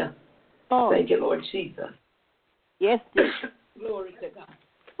 Hallelujah. Oh. Thank you, Lord Jesus. Yes, glory to God.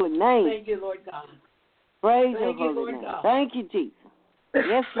 Good name. Thank you, Lord God. Praise Thank you, your Lord name. God. Thank you, Jesus.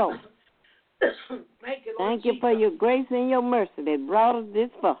 Yes, Lord. Thank you, Lord Thank you Jesus. for your grace and your mercy. Thank you, Lord Thank Jesus. you for your grace and your mercy that brought us this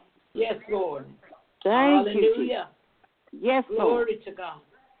far. Yes, Lord. Thank you, Jesus. Hallelujah. Yes, Lord. Glory to God.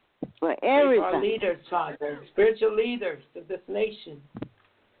 For Pray for our everything. leaders, Father, spiritual leaders of this nation.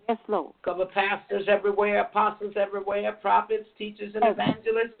 Yes, Lord. Cover pastors everywhere, apostles everywhere, prophets, teachers, and Yes.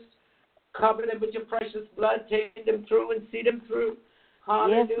 evangelists. Cover them with your precious blood. Take them through and see them through.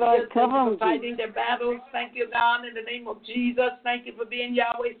 Hallelujah. Yes, Lord. Thank Cover you for them, fighting their battles. Thank you, God, in the name of Jesus. Thank you for being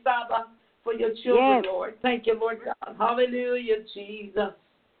Yahweh Saba for your children, Yes. Lord. Thank you, Lord God. Hallelujah, Jesus.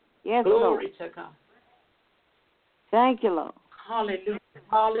 Yes, Glory Lord. to God. Thank you, Lord. Hallelujah.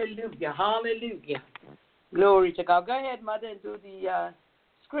 Hallelujah. Hallelujah. Glory to God. Go ahead, Mother, and do the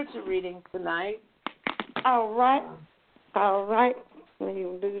scripture reading tonight. All right. All right. We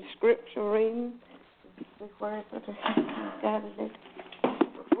will do the scripture reading. We're going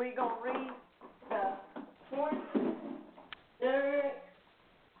to read the 23rd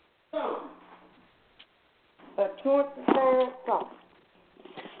Psalm. The 23rd Psalm.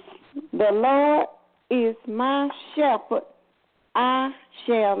 The Lord is my shepherd, I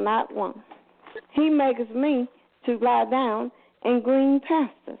shall not want. He maketh me to lie down in green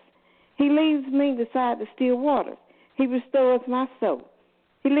pastures. He leads me beside the still waters. He restores my soul.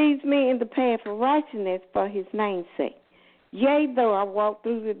 He leads me in the path of righteousness for his name's sake. Yea, though I walk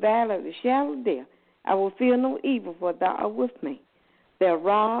through the valley of the shadow of death, I will fear no evil, for thou art with me. Their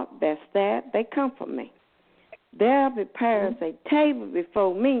rod, their staff, they comfort me. Thou preparest a table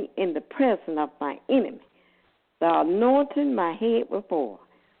before me in the presence of my enemy. Thou anointing my head with oil.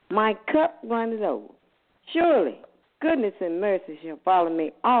 My cup runneth over. Surely goodness and mercy shall follow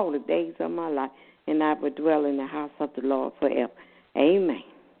me all the days of my life, and I will dwell in the house of the Lord forever. Amen.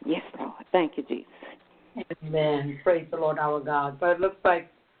 Yes, Lord. Thank you, Jesus. Amen. Praise the Lord our God. But it looks like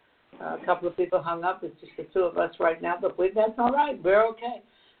a couple of people hung up. It's just the two of us right now, but that's all right. We're okay.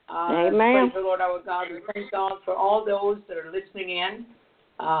 Amen. Praise the Lord our God. We thank God for all those that are listening in,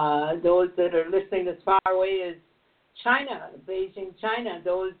 those that are listening as far away as China, Beijing, China,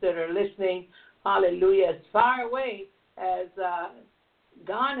 those that are listening, hallelujah, as far away as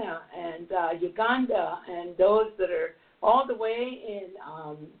Ghana and Uganda, and those that are all the way in,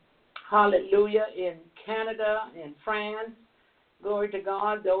 hallelujah, in Canada, in France, glory to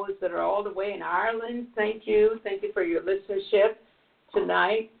God, those that are all the way in Ireland, thank you for your listenership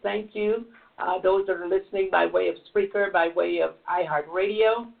tonight, thank you, those that are listening by way of Spreaker, by way of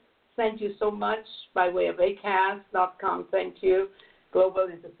iHeartRadio, thank you so much, by way of acast.com, thank you, Global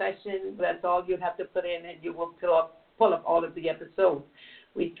Intercession, that's all you have to put in and you will pull up all of the episodes.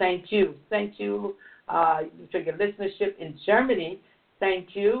 We thank you for your listenership in Germany,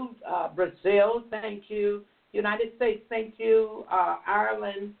 thank you, Brazil, thank you, United States, thank you,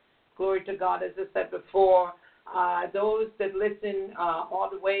 Ireland, glory to God, as I said before, those that listen all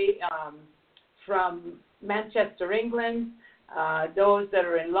the way from Manchester, England, those that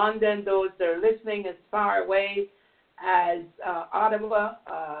are in London, those that are listening as far away as Ottawa,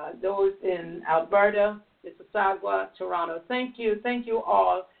 those in Alberta, Mississauga, Toronto. Thank you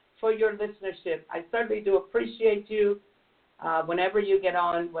all for your listenership. I certainly do appreciate you whenever you get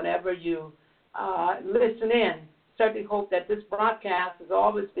on, whenever you listen in. Certainly hope that this broadcast has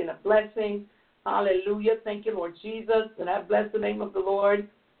always been a blessing. Hallelujah. Thank you, Lord Jesus. And I bless the name of the Lord.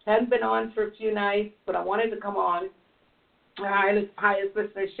 Hadn't been on for a few nights, but I wanted to come on. Our highest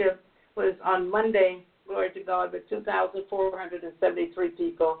listenership was on Monday, glory to God, with 2,473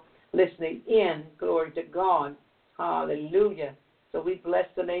 people listening in, glory to God. Hallelujah. So we bless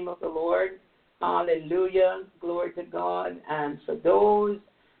the name of the Lord. Hallelujah. Glory to God. And for those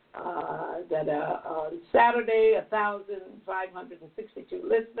that are on Saturday, 1,562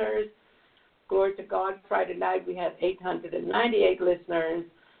 listeners. Glory to God. Friday night we had 898 listeners.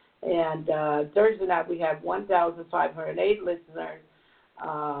 And Thursday night we had 1,508 listeners.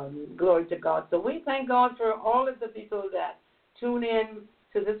 Glory to God. So we thank God for all of the people that tune in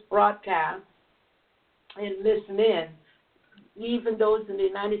to this broadcast and listen in, even those in the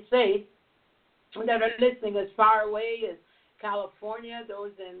United States that are listening as far away as California,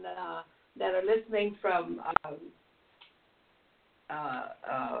 those in that are listening from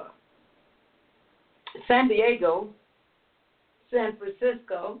San Diego, San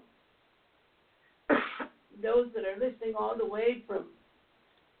Francisco, those that are listening all the way from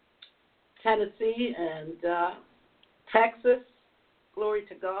Tennessee and Texas, glory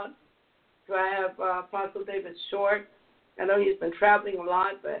to God. So I have Apostle David Short. I know he's been traveling a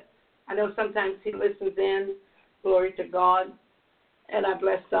lot, but I know sometimes he listens in, glory to God. And I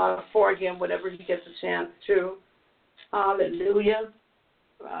bless God for him whenever he gets a chance to. Hallelujah.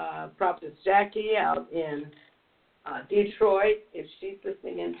 Prophetess Jackie out in Detroit, if she's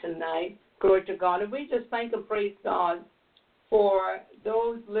listening in tonight. Glory to God. And we just thank and praise God for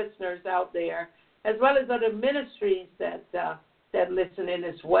those listeners out there, as well as other ministries that listen in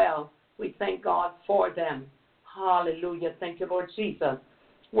as well. We thank God for them. Hallelujah. Thank you, Lord Jesus.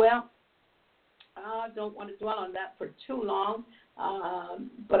 Well, I don't want to dwell on that for too long,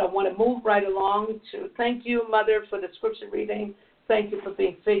 but I want to move right along to thank you, Mother, for the scripture reading. Thank you for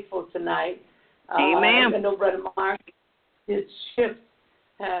being faithful tonight. Amen. I know Brother Mark, his shift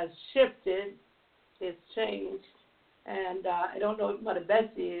has shifted, it's changed, and I don't know if Mother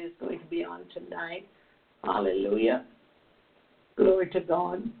Bessie is going to be on tonight. Hallelujah. Glory to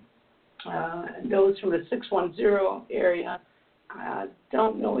God. And those from the 610 area, I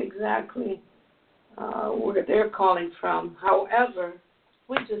don't know exactly where they're calling from. However,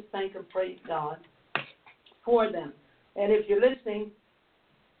 we just thank and praise God for them. And if you're listening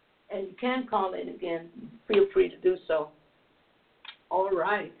and you can call in again, feel free to do so. All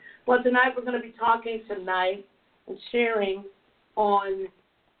right. Well, tonight we're going to be talking tonight and sharing on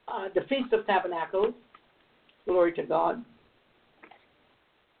the Feast of Tabernacles. Glory to God.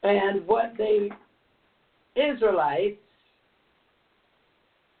 And what the Israelites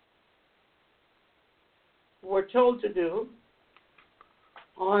were told to do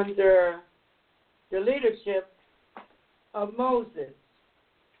under the leadership of Moses.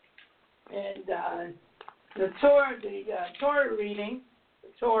 And the Torah reading, the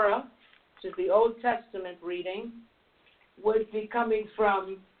Torah, which is the Old Testament reading, would be coming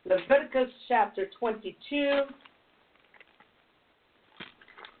from Leviticus chapter 22,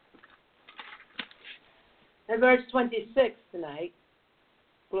 and verse 26 tonight.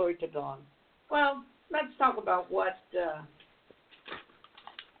 Glory to God. Well, let's talk about what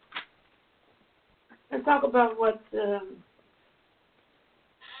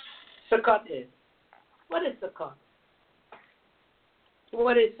Sukkot is. What is Sukkot?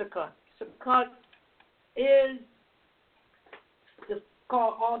 What is Sukkot? Sukkot is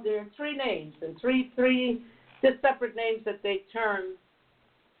there are three names and three separate names that they term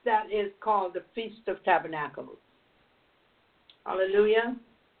that is called the Feast of Tabernacles. Hallelujah.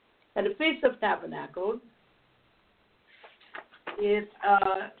 And the Feast of Tabernacles is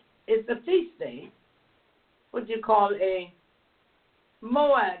a feast day, what you call a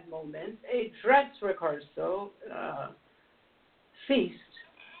Moed moment, a dress rehearsal feast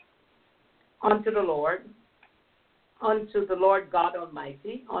unto the Lord God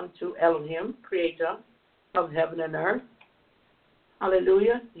Almighty, unto Elohim, creator of heaven and earth.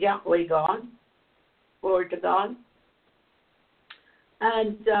 Hallelujah. Yahweh God. Glory to God.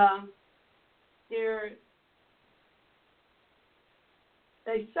 And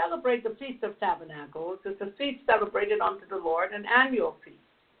they celebrate the Feast of Tabernacles. It's a feast celebrated unto the Lord, an annual feast.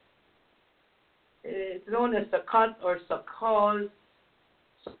 It's known as Sukkot or Sukkos,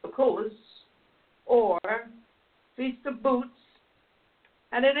 or Feast of Booths,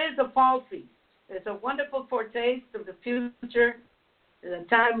 and it is a fall feast. It's a wonderful foretaste of the future, the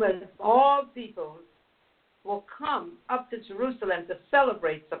time when all peoples will come up to Jerusalem to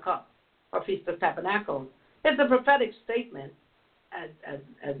celebrate Sukkot, or Feast of Tabernacles. It's a prophetic statement, as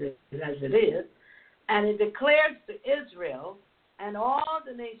it is, and it declares to Israel and all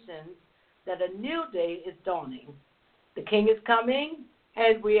the nations that a new day is dawning. The King is coming,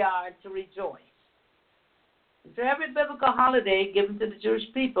 and we are to rejoice. So every biblical holiday given to the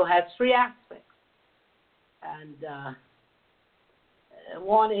Jewish people has three aspects. And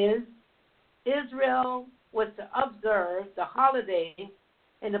one is Israel was to observe the holiday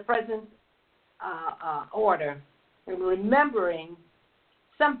in the present order and remembering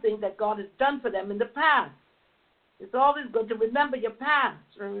something that God has done for them in the past. It's always good to remember your past,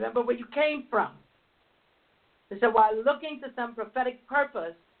 remember where you came from. And so while looking to some prophetic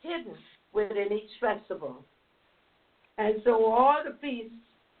purpose hidden within each festival. And so all the feasts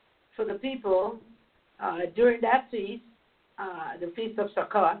for the people during that feast, the Feast of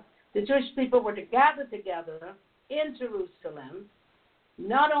Sukkot, the Jewish people were to gather together in Jerusalem,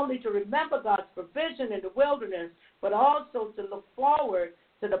 not only to remember God's provision in the wilderness, but also to look forward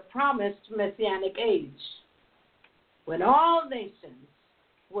to the promised Messianic age, when all nations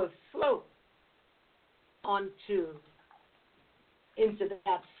will float into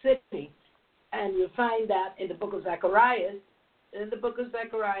that city. And you find that in the book of Zechariah,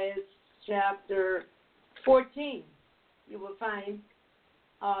 chapter 14, you will find,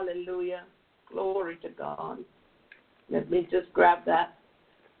 hallelujah, glory to God. Let me just grab that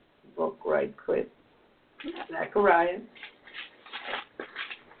book right quick. Zechariah.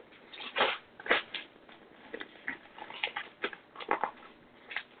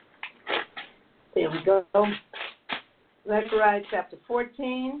 There we go. Zechariah chapter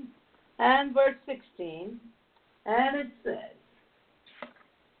 14 and verse 16. And it says,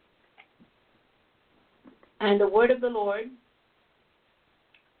 and the word of the Lord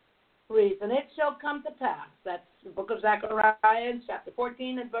reads, and it shall come to pass, that's the book of Zechariah, chapter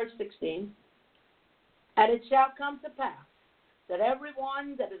 14 and verse 16, and it shall come to pass that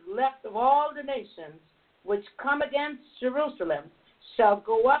everyone that is left of all the nations which come against Jerusalem shall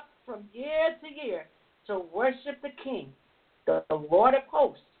go up from year to year to worship the King, the Lord of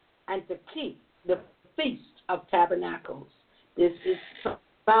hosts, and to keep the Feast of Tabernacles. This is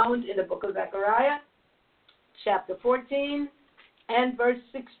found in the book of Zechariah, chapter 14 and verse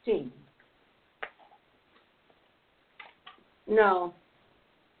 16. No.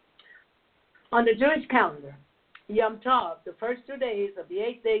 On the Jewish calendar, Yom Tov, the first 2 days of the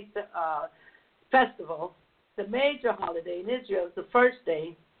 8-day festival, the major holiday in Israel is the first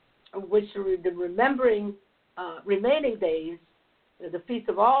day, which are the remaining days, the feast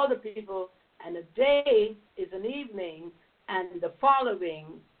of all the people, and a day is an evening, and the following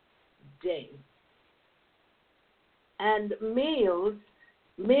day. And meals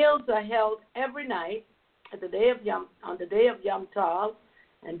are held every night on the day of Yom Tov,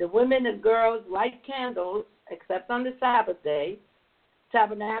 and the women and girls light candles, except on the Sabbath day.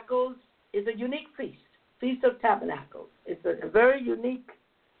 Tabernacles is a unique feast, Feast of Tabernacles. It's a very unique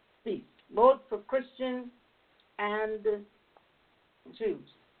feast, both for Christians and Jews,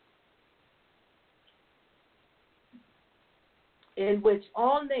 in which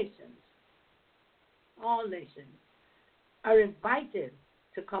all nations are invited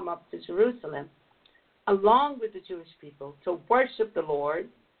to come up to Jerusalem along with the Jewish people to worship the Lord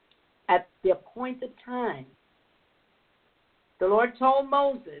at the appointed time. The Lord told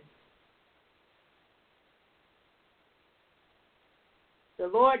Moses,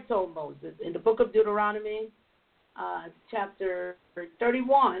 in the book of Deuteronomy, chapter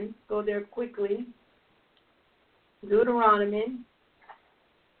 31, go there quickly. Deuteronomy,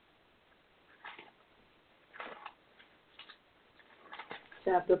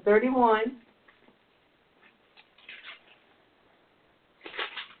 chapter 31.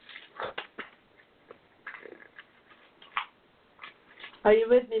 Are you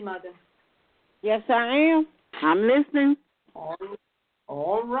with me, Mother? Yes, I am. I'm listening.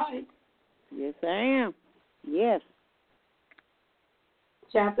 All right. Yes, I am. Yes.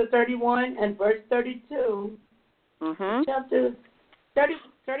 Chapter 31 and verse 32. Chapter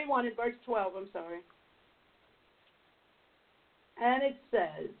 31 and verse 12, I'm sorry. And it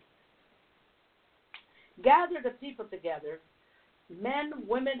says, gather the people together, men,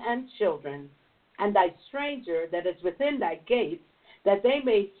 women, and children, and thy stranger that is within thy gates, that they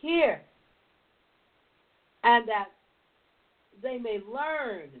may hear, and that they may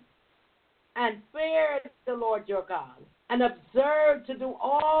learn, and fear the Lord your God, and observe to do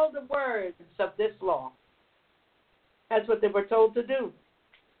all the words of this law. That's what they were told to do,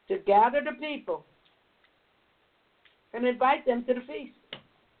 to gather the people and invite them to the feast.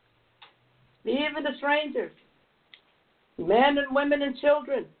 Even the strangers, men and women and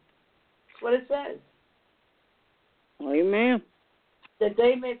children. That's what it says. Amen. That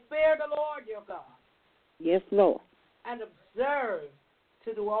they may fear the Lord your God. Yes, Lord. And observe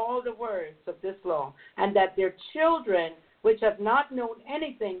to do all the words of this law, and that their children, which have not known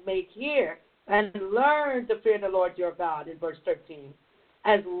anything, may hear and learn to fear the Lord your God, in verse 13,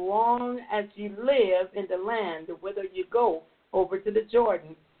 as long as you live in the land whither you go over to the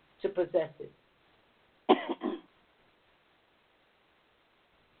Jordan to possess it.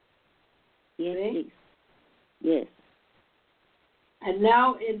 Yes, please. Yes. And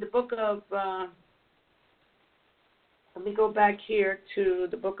now in the book of, let me go back here to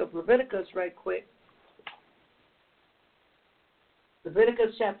the book of Leviticus right quick.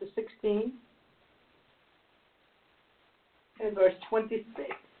 Leviticus chapter 16 and verse 26.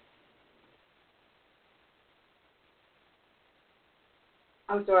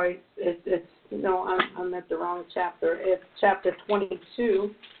 I'm sorry, I'm at the wrong chapter. It's chapter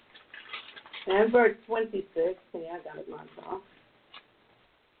 22 and verse 26. Yeah, I got it marked off.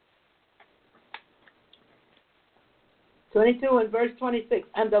 22 and verse 26.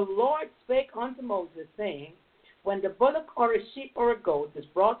 And the Lord spake unto Moses, saying, when the bullock or a sheep or a goat is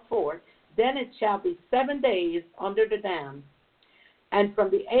brought forth, then it shall be 7 days under the dam. And from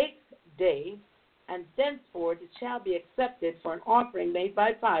the 8th day, and thenceforth it shall be accepted for an offering made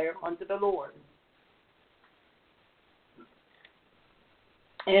by fire unto the Lord.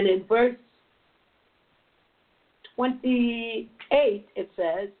 And in verse 28 it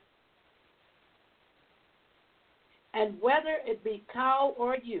says, and whether it be cow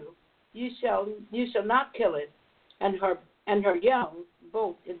or ewe, you shall not kill it. and her young,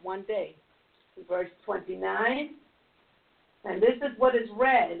 both in one day. Verse 29, and this is what is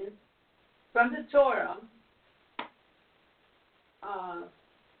read from the Torah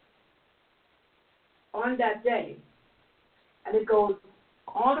on that day. And it goes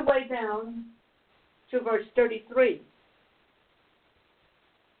all the way down to verse 33.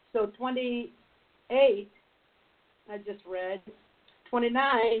 So 28, I just read.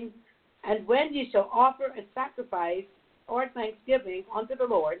 29, and when ye shall offer a sacrifice or thanksgiving unto the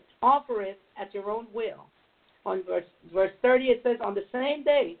Lord, offer it at your own will. On verse 30, it says, on the same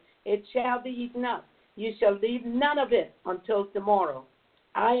day it shall be eaten up. You shall leave none of it until tomorrow.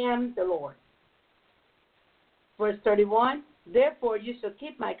 I am the Lord. Verse 31, therefore you shall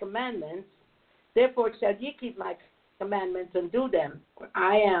keep my commandments. Therefore shall ye keep my commandments and do them. For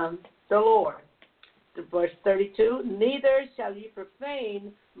I am the Lord. Verse 32, neither shall ye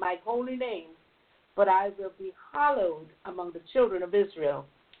profane my holy name, but I will be hallowed among the children of Israel.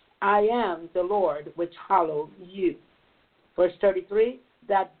 I am the Lord which hallowed you. Verse 33,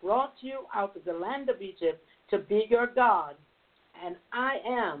 that brought you out of the land of Egypt to be your God. And I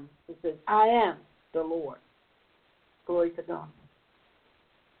am, it says, I am the Lord. Glory to God.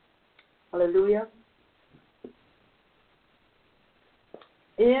 Hallelujah.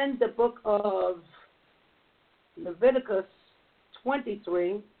 In the book of Leviticus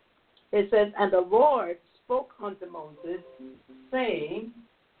 23, it says, and the Lord spoke unto Moses, saying,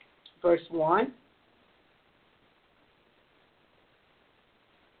 verse 1,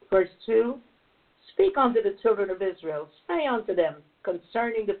 verse 2, speak unto the children of Israel, say unto them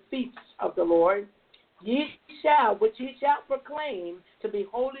concerning the feasts of the Lord, which ye shall proclaim to be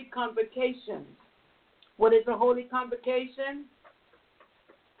holy convocations. What is a holy convocation?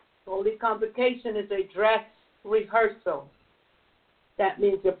 Holy convocation is a dress rehearsal. That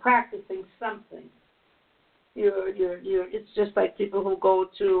means you're practicing something. It's just like people who go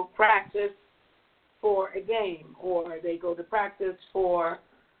to practice for a game, or they go to practice for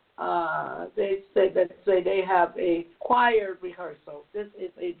they say they have a choir rehearsal. This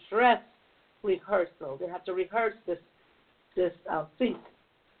is a dress rehearsal. They have to rehearse this feast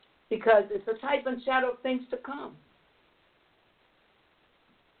because it's a type and shadow of things to come.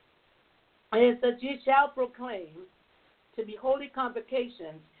 And it says, ye shall proclaim to be holy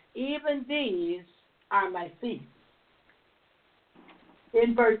convocations, even these are my feasts.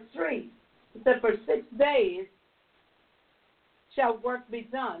 In verse 3, it said, for 6 days shall work be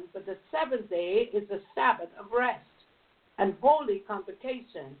done, but the seventh day is the Sabbath of rest and holy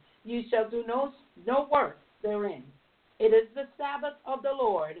convocation. You shall do no work therein. It is the Sabbath of the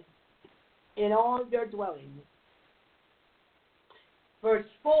Lord in all your dwellings. Verse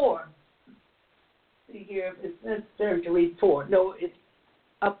 4. See here, it's necessary to read 4. No, it's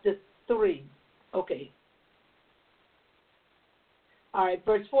up to 3. Okay. All right,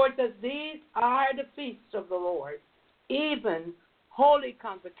 verse 4 says, these are the feasts of the Lord, even holy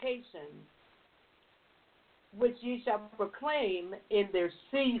convocations, which ye shall proclaim in their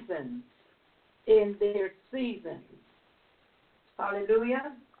seasons. In their seasons.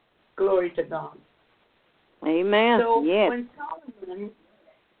 Hallelujah. Glory to God. Amen. So yes.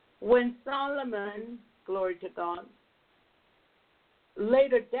 when Solomon, glory to God,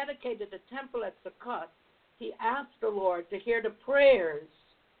 later dedicated the temple at Sukkot, he asked the Lord to hear the prayers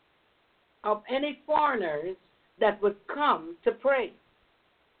of any foreigners that would come to pray.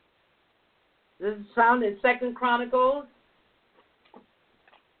 This is found in 2 Chronicles,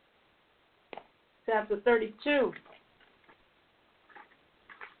 chapter 32.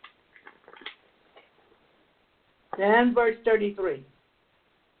 And verse 33.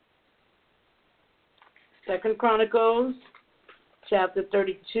 2 Chronicles, chapter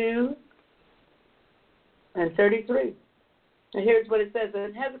 32 and 33. And here's what it says.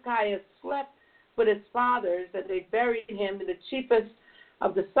 And Hezekiah slept with his fathers, and they buried him in the chiefest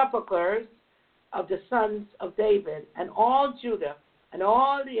of the sepulchres of the sons of David. And all Judah and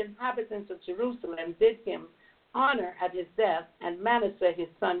all the inhabitants of Jerusalem did him honor at his death, and Manasseh his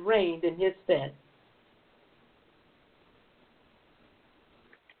son reigned in his stead.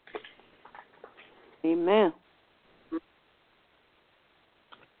 Amen.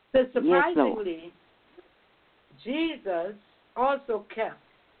 So surprisingly, Jesus also kept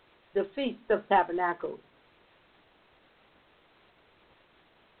the Feast of Tabernacles.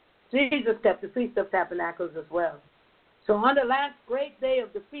 Jesus kept the Feast of Tabernacles as well. So on the last great day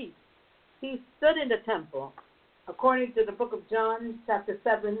of the feast, he stood in the temple, according to the book of John, chapter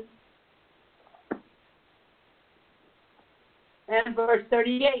 7, and verse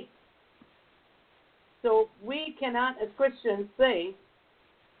 38. So we cannot, as Christians, say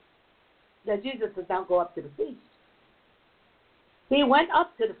that Jesus does not go up to the feast. He went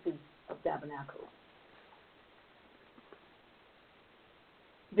up to the Feast of Tabernacles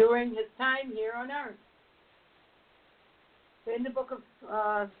during his time here on earth. In the book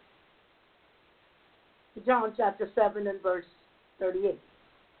of John chapter 7 and verse 38,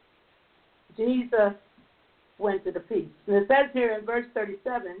 Jesus went to the feast. And it says here in verse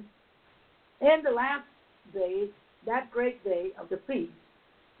 37, in the last day, that great day of the feast,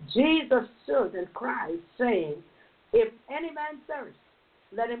 Jesus stood and cried, saying, if any man thirst,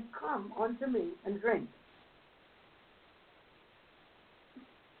 let him come unto me and drink.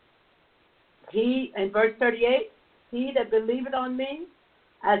 He, in verse 38, he that believeth on me,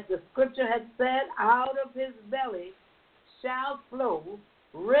 as the scripture has said, out of his belly shall flow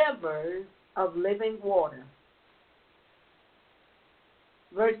rivers of living water.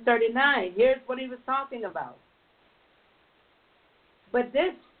 Verse 39, here's what he was talking about. But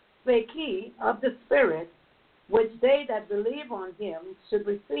this spake he of the Spirit, which they that believe on him should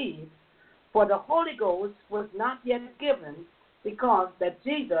receive, for the Holy Ghost was not yet given, because that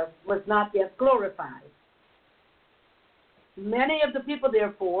Jesus was not yet glorified. Many of the people,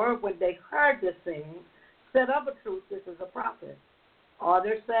 therefore, when they heard this thing, said of a truth, this is a prophet.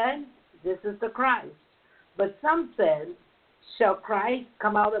 Others said, this is the Christ. But some said, shall Christ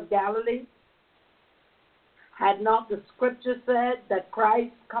come out of Galilee? Had not the scripture said that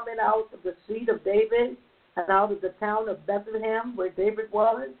Christ coming out of the seed of David and out of the town of Bethlehem where David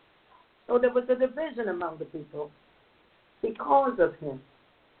was? So there was a division among the people because of him.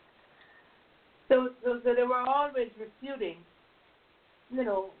 So they were always refuting,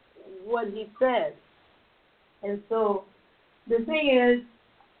 what he said. And so the thing is,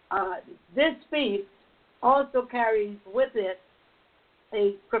 this feast also carries with it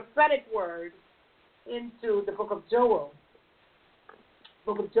a prophetic word into the book of Joel.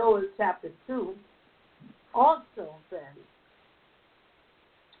 Book of Joel, chapter 2, also says,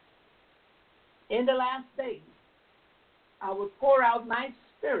 in the last days, I will pour out my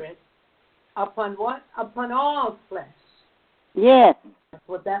spirit upon what? Upon all flesh. Yes. That's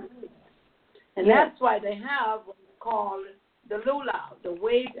what that means. And yes. That's why they have what's called the lulau, the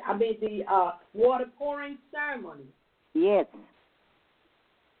water pouring ceremony. Yes.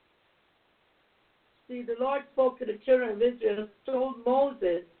 See, the Lord spoke to the children of Israel, told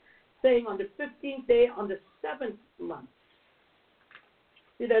Moses, saying on the 15th day, on the 7th month.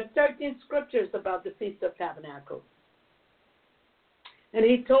 See, there are 13 scriptures about the Feast of Tabernacles. And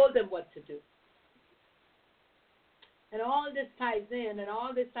he told them what to do. And all this ties in, and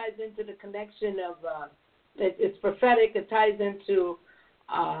all this ties into the connection of, it's prophetic, it ties into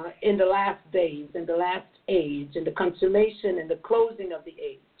in the last days, in the last age, in the consummation and the closing of the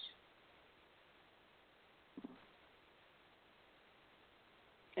age.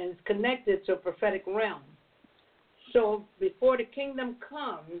 And it's connected to a prophetic realm. So before the kingdom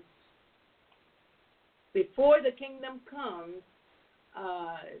comes, the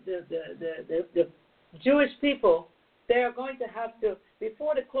Jewish people, they are going to have to,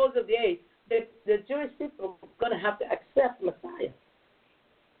 before the close of the age, the Jewish people are going to have to accept Messiah.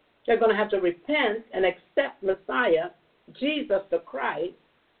 They're going to have to repent and accept Messiah, Jesus the Christ,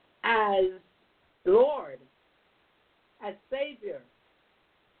 as Lord, as Savior.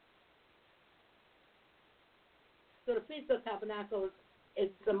 So the Feast of Tabernacles,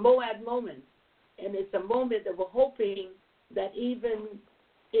 it's a Moab moment, and it's a moment that we're hoping that even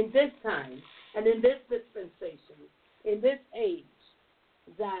in this time and in this dispensation, in this age,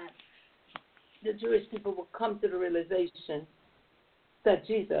 that the Jewish people will come to the realization that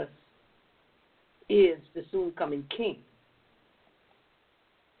Jesus is the soon coming King.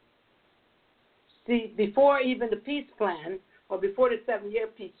 See, before even the peace plan or before the 7-year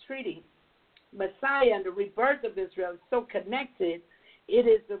peace treaty, Messiah and the rebirth of Israel is so connected. It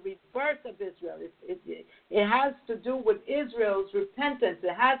is the rebirth of Israel. It has to do with Israel's repentance.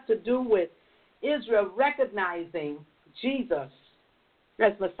 It has to do with Israel recognizing Jesus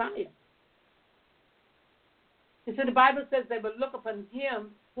as Messiah. You see, the Bible says they will look upon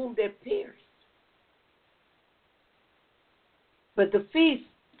him whom they pierced. But the feast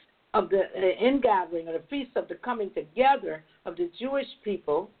of the ingathering, or the feast of the coming together of the Jewish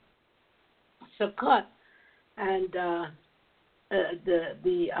people, Sukkot, and the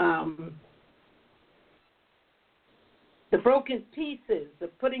broken pieces, the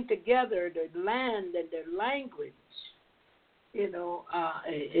putting together their land and their language,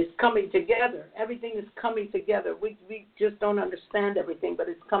 is coming together. Everything is coming together. We just don't understand everything, but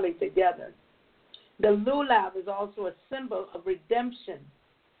it's coming together. The lulav is also a symbol of redemption.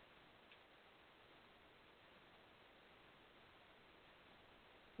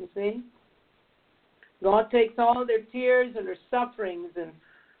 You see? God takes all their tears and their sufferings and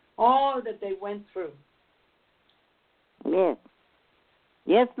all that they went through. Yes.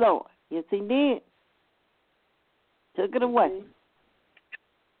 Yes, Lord. Yes, He did. Took it away.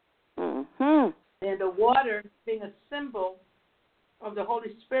 Mm-hmm. And the water being a symbol of the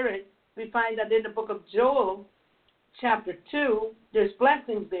Holy Spirit, we find that in the book of Joel, chapter 2, there's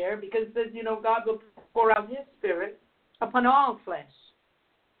blessings there because it says, God will pour out His Spirit upon all flesh.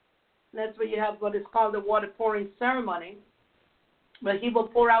 And that's where you have what is called the water pouring ceremony. But He will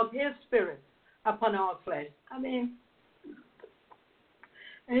pour out His Spirit upon all flesh. And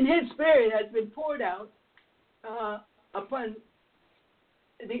His Spirit has been poured out upon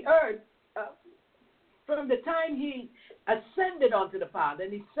the earth from the time He ascended onto the Father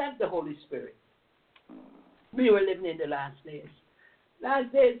and He sent the Holy Spirit. We were living in the last days.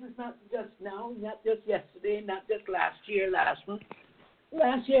 Last days is not just now, not just yesterday, not just last year, last month.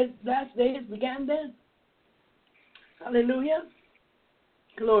 Last days began then. Hallelujah.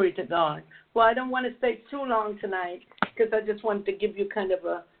 Glory to God. Well, I don't want to stay too long tonight because I just wanted to give you kind of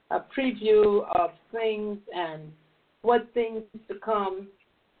a preview of things and what things to come.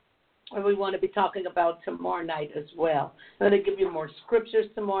 And we want to be talking about tomorrow night as well. I'm going to give you more scriptures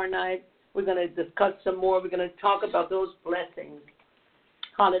tomorrow night. We're going to discuss some more. We're going to talk about those blessings.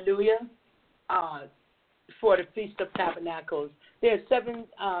 Hallelujah. For the Feast of Tabernacles. There are 7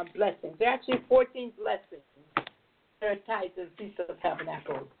 blessings. There are actually 14 blessings that are tied to the Feast of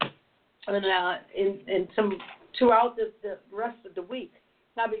Tabernacles. And in some throughout the rest of the week,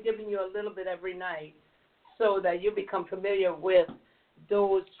 I'll be giving you a little bit every night so that you become familiar with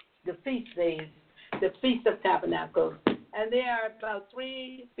the feast days, the Feast of Tabernacles. And there are about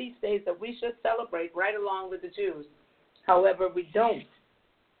 3 feast days that we should celebrate right along with the Jews. However, we don't.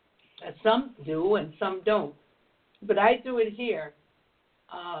 Some do and some don't. But I do it here.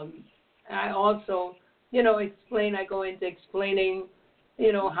 I also, explain. I go into explaining,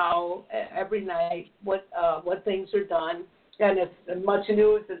 how every night what things are done. And as much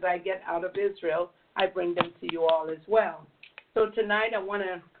news as I get out of Israel, I bring them to you all as well. So tonight I want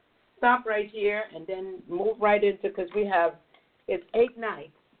to stop right here and then move right into, because it's 8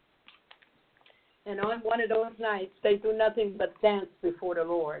 nights. And on one of those nights, they do nothing but dance before the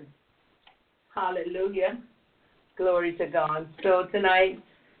Lord. Hallelujah. Glory to God. So tonight,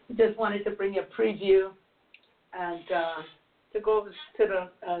 I just wanted to bring you a preview and to go to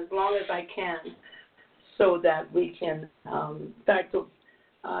as long as I can so that we can start to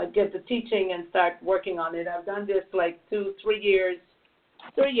get the teaching and start working on it. I've done this like 3 years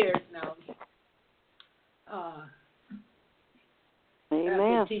now. Amen.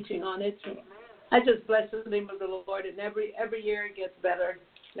 I've been teaching on it. So I just bless the name of the Lord, and every year it gets better.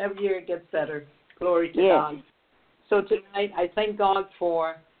 Every year it gets better. Glory to God. So tonight, I thank God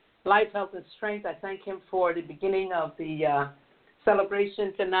for life, health, and strength. I thank Him for the beginning of the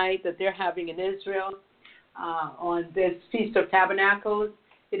celebration tonight that they're having in Israel on this Feast of Tabernacles.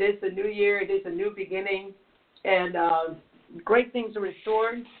 It is a new year. It is a new beginning. And great things are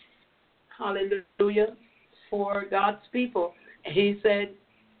restored. Hallelujah. For God's people. He said,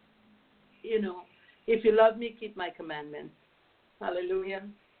 if you love me, keep my commandments. Hallelujah.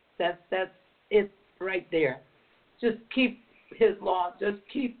 That's it right there. Just keep His law. Just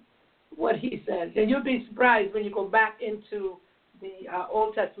keep what He says. And you'll be surprised when you go back into the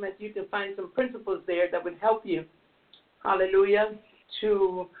Old Testament, you can find some principles there that would help you, hallelujah,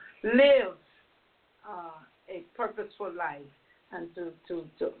 to live a purposeful life and to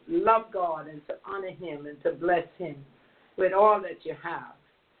love God and to honor Him and to bless Him with all that you have.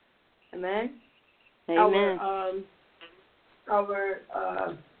 Amen? Amen.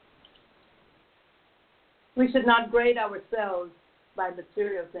 We should not grade ourselves by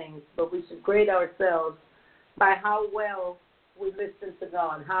material things, but we should grade ourselves by how well we listen to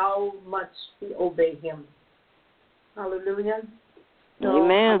God, how much we obey Him. Hallelujah. So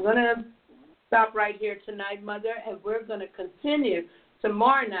Amen. I'm going to stop right here tonight, Mother, and we're going to continue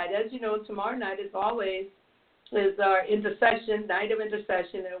tomorrow night. As you know, tomorrow night is always our intercession, night of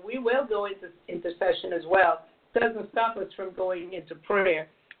intercession, and we will go into intercession as well. It doesn't stop us from going into prayer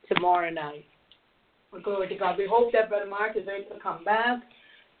tomorrow night. Glory to God. We hope that Brother Mark is able to come back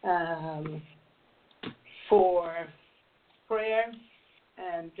for prayer,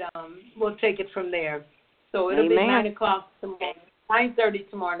 and we'll take it from there. So it'll be 9 o'clock tomorrow, 9:30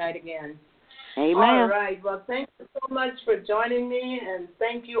 tomorrow night again. Amen. All right. Well, thank you so much for joining me, and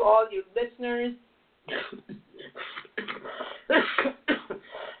thank you all you listeners.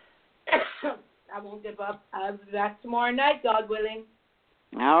 I won't give up. I'll be back tomorrow night, God willing.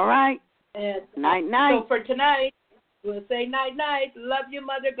 All right. And night. So for tonight, we'll say night. Love you,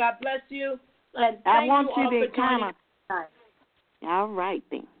 Mother. God bless you. And I thank want you you all to for kind joining of. us tonight. All right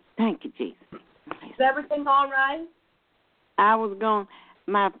then. Thank you, Jesus. Is everything all right? I was going.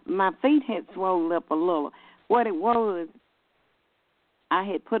 My feet had swelled up a little. What it was, I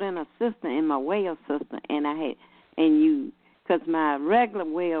had put in a system in my well system, and because my regular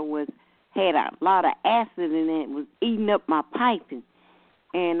well had a lot of acid in it, was eating up my piping,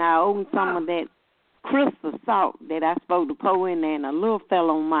 and I opened some of that crystal salt that I supposed to pour in there, and a little fell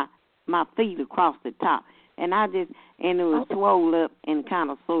on my feet across the top, and it was swollen up and kind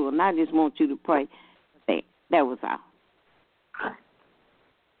of sore, and I just want you to pray that. That was all.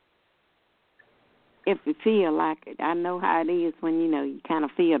 If you feel like it, I know how it is when you kind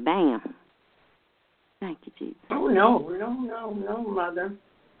of feel down. Thank you, Jesus. Oh no, Mother.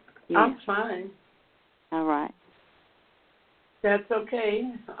 Yeah. I'm fine. All right. That's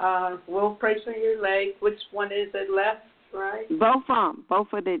okay. We'll pray for your leg. Which one is it, left, right? Both of them, both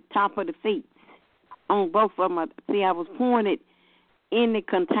of the top of the feet. On both of them. See, I was pouring it in the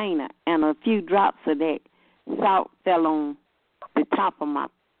container, and a few drops of that salt fell on the top of my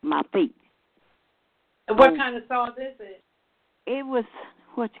feet. What kind of salt is it? It was,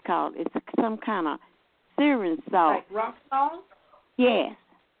 what you call it? It's some kind of Syrian salt. Like rock salt? Yes.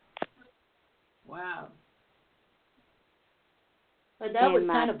 Wow. But that was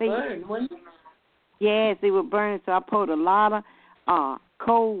kind of burned, wasn't it? Yes, it was burning, so I poured a lot of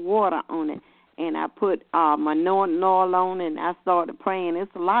cold water on it, and I put my anointing oil on it, and I started praying.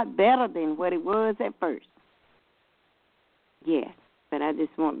 It's a lot better than what it was at first. Yes, but I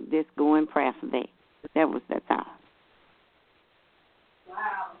just want to just go in prayer for that. That's all.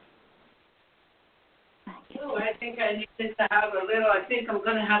 Wow. Oh, I think I need to have a little. I think I'm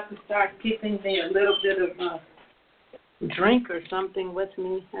going to have to start keeping me a little bit of drink or something with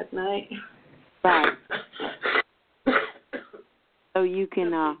me at night. Right. So you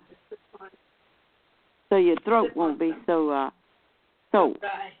can, so your throat won't be so sore.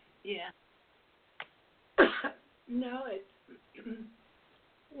 Right. Yeah. No,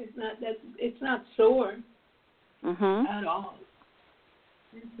 it's not sore at all.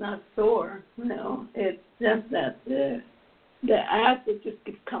 It's not sore. No, it's just that the acid just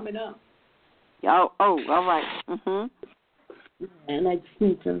keeps coming up. Oh, all right. And I just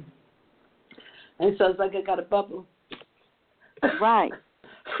need to. And so it's like I got a bubble. Right.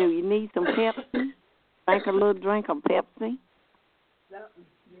 Do you need some Pepsi? Like a little drink of Pepsi?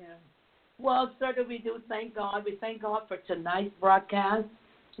 Yeah. Well, certainly we do thank God. We thank God for tonight's broadcast.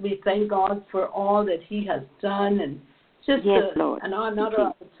 We thank God for all that He has done, and just another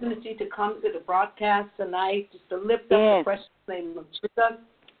opportunity to come to the broadcast tonight, just to lift up the precious name of Jesus.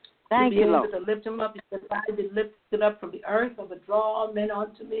 Thank you, Lord. To lift Him up. He said, I be lifted up from the earth, I will draw all men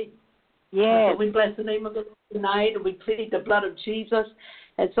unto me. Yes. So we bless the name of the Lord tonight, and we plead the blood of Jesus.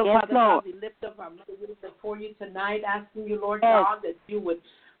 And so, Father Lord. God, we lift up our mother before you tonight, asking you, Lord God, that you would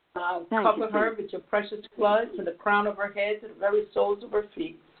cover her with your precious blood from the crown of her head to the very soles of her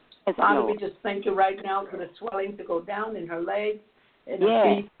feet. Father, we just thank you right now for the swelling to go down in her legs and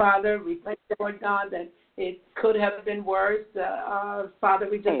her feet, Father. We thank you, Lord God, that it could have been worse. Father,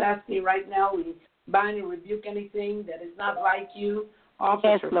 we just ask you right now, we bind and rebuke anything that is not like you off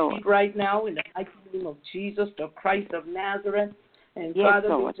of her feet right now in the mighty name of Jesus, the Christ of Nazareth. And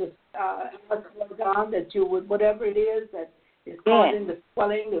Father, we just ask, Lord God, that you would, whatever it is that is causing the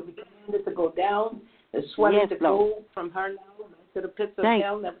swelling, that we command it to go down, the swelling to go from her now to the pits of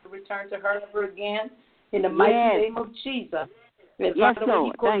hell, never to return to her ever again, in the mighty name of Jesus. Yes,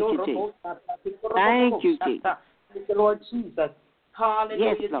 Lord. Thank you, Jesus. Thank you, Jesus. Thank you, Lord Jesus.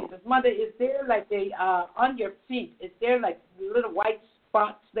 Hallelujah, yes, Jesus. Mother, is there like on your feet, is there like little white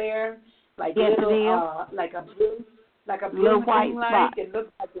spots there? Like little, like a blue white spot. It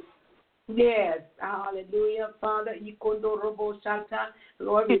looks like yes, hallelujah, Father.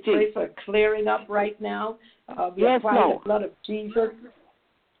 Lord, we pray for clearing up right now. We apply the blood of Jesus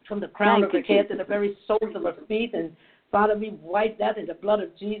from the crown of her head to the very soles of her feet. And Father, we wipe that in the blood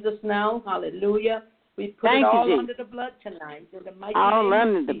of Jesus now. Hallelujah. We put it all under the blood tonight. In the mighty all name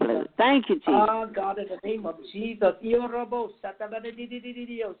under of the Jesus. blood. Thank you, Jesus. Oh, God, in the name of Jesus.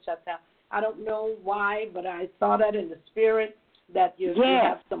 I don't know why, but I saw that in the spirit that you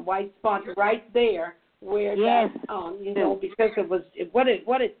have some white spots right there where that, because it was what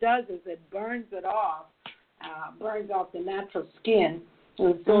it does is it burns it off, burns off the natural skin.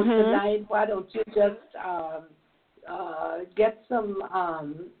 And so tonight, why don't you just get some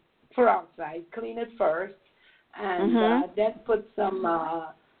peroxide, clean it first, and then put some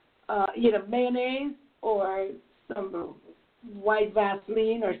either mayonnaise or some white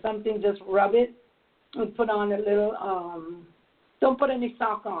Vaseline or something. Just rub it and put on a little Don't put any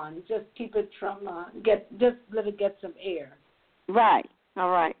sock on. Just keep it from just let it get some air. Right. All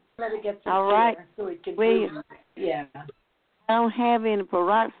right. Let it get some All air right. so it can breathe. Yeah. I don't have any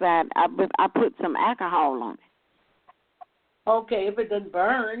peroxide. I put some alcohol on it. Okay, if it doesn't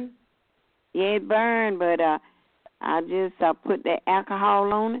burn. Yeah, it burned, but I put the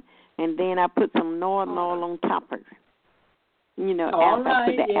alcohol on it, and then I put some anointing oil on top of it. You know, all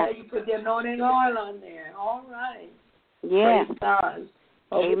right, you put the anointing oil on there. All right. Yeah. Praise God.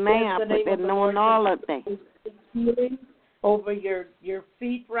 Amen. I put that anointing oil up there. Healing over your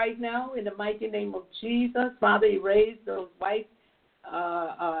feet right now in the mighty name of Jesus. Father, erase those white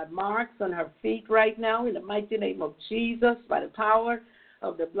marks on her feet right now in the mighty name of Jesus by the power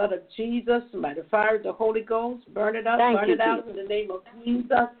of the blood of Jesus and by the fire of the Holy Ghost. Burn it up, burn it out in the name of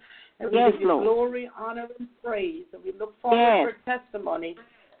Jesus. And we give you glory, honor, and praise. And we look forward for testimony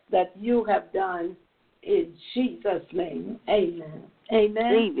that you have done in Jesus' name. Amen.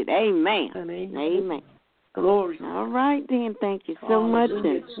 Amen. Receive it. Amen. Amen. Amen. Glory. All right, then. Thank you so much.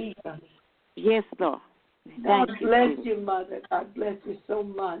 Jesus. Yes, Lord. God bless you, Mother. God bless you so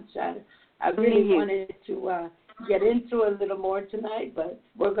much. I really wanted to get into a little more tonight, but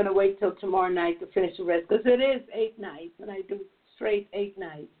we're going to wait till tomorrow night to finish the rest because it is 8 nights, and I do straight 8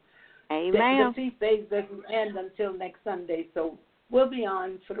 nights. Amen. The feast days doesn't end until next Sunday, so we'll be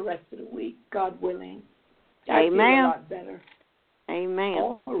on for the rest of the week, God willing. I feel a lot better. Amen.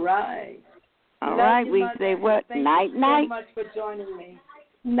 All right. All right, we say what? Night, night. Thank you so much for joining me.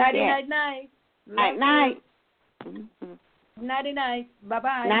 Nighty, night, night. Night, night. Nighty, night.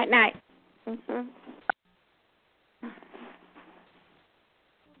 Bye-bye. Night, night.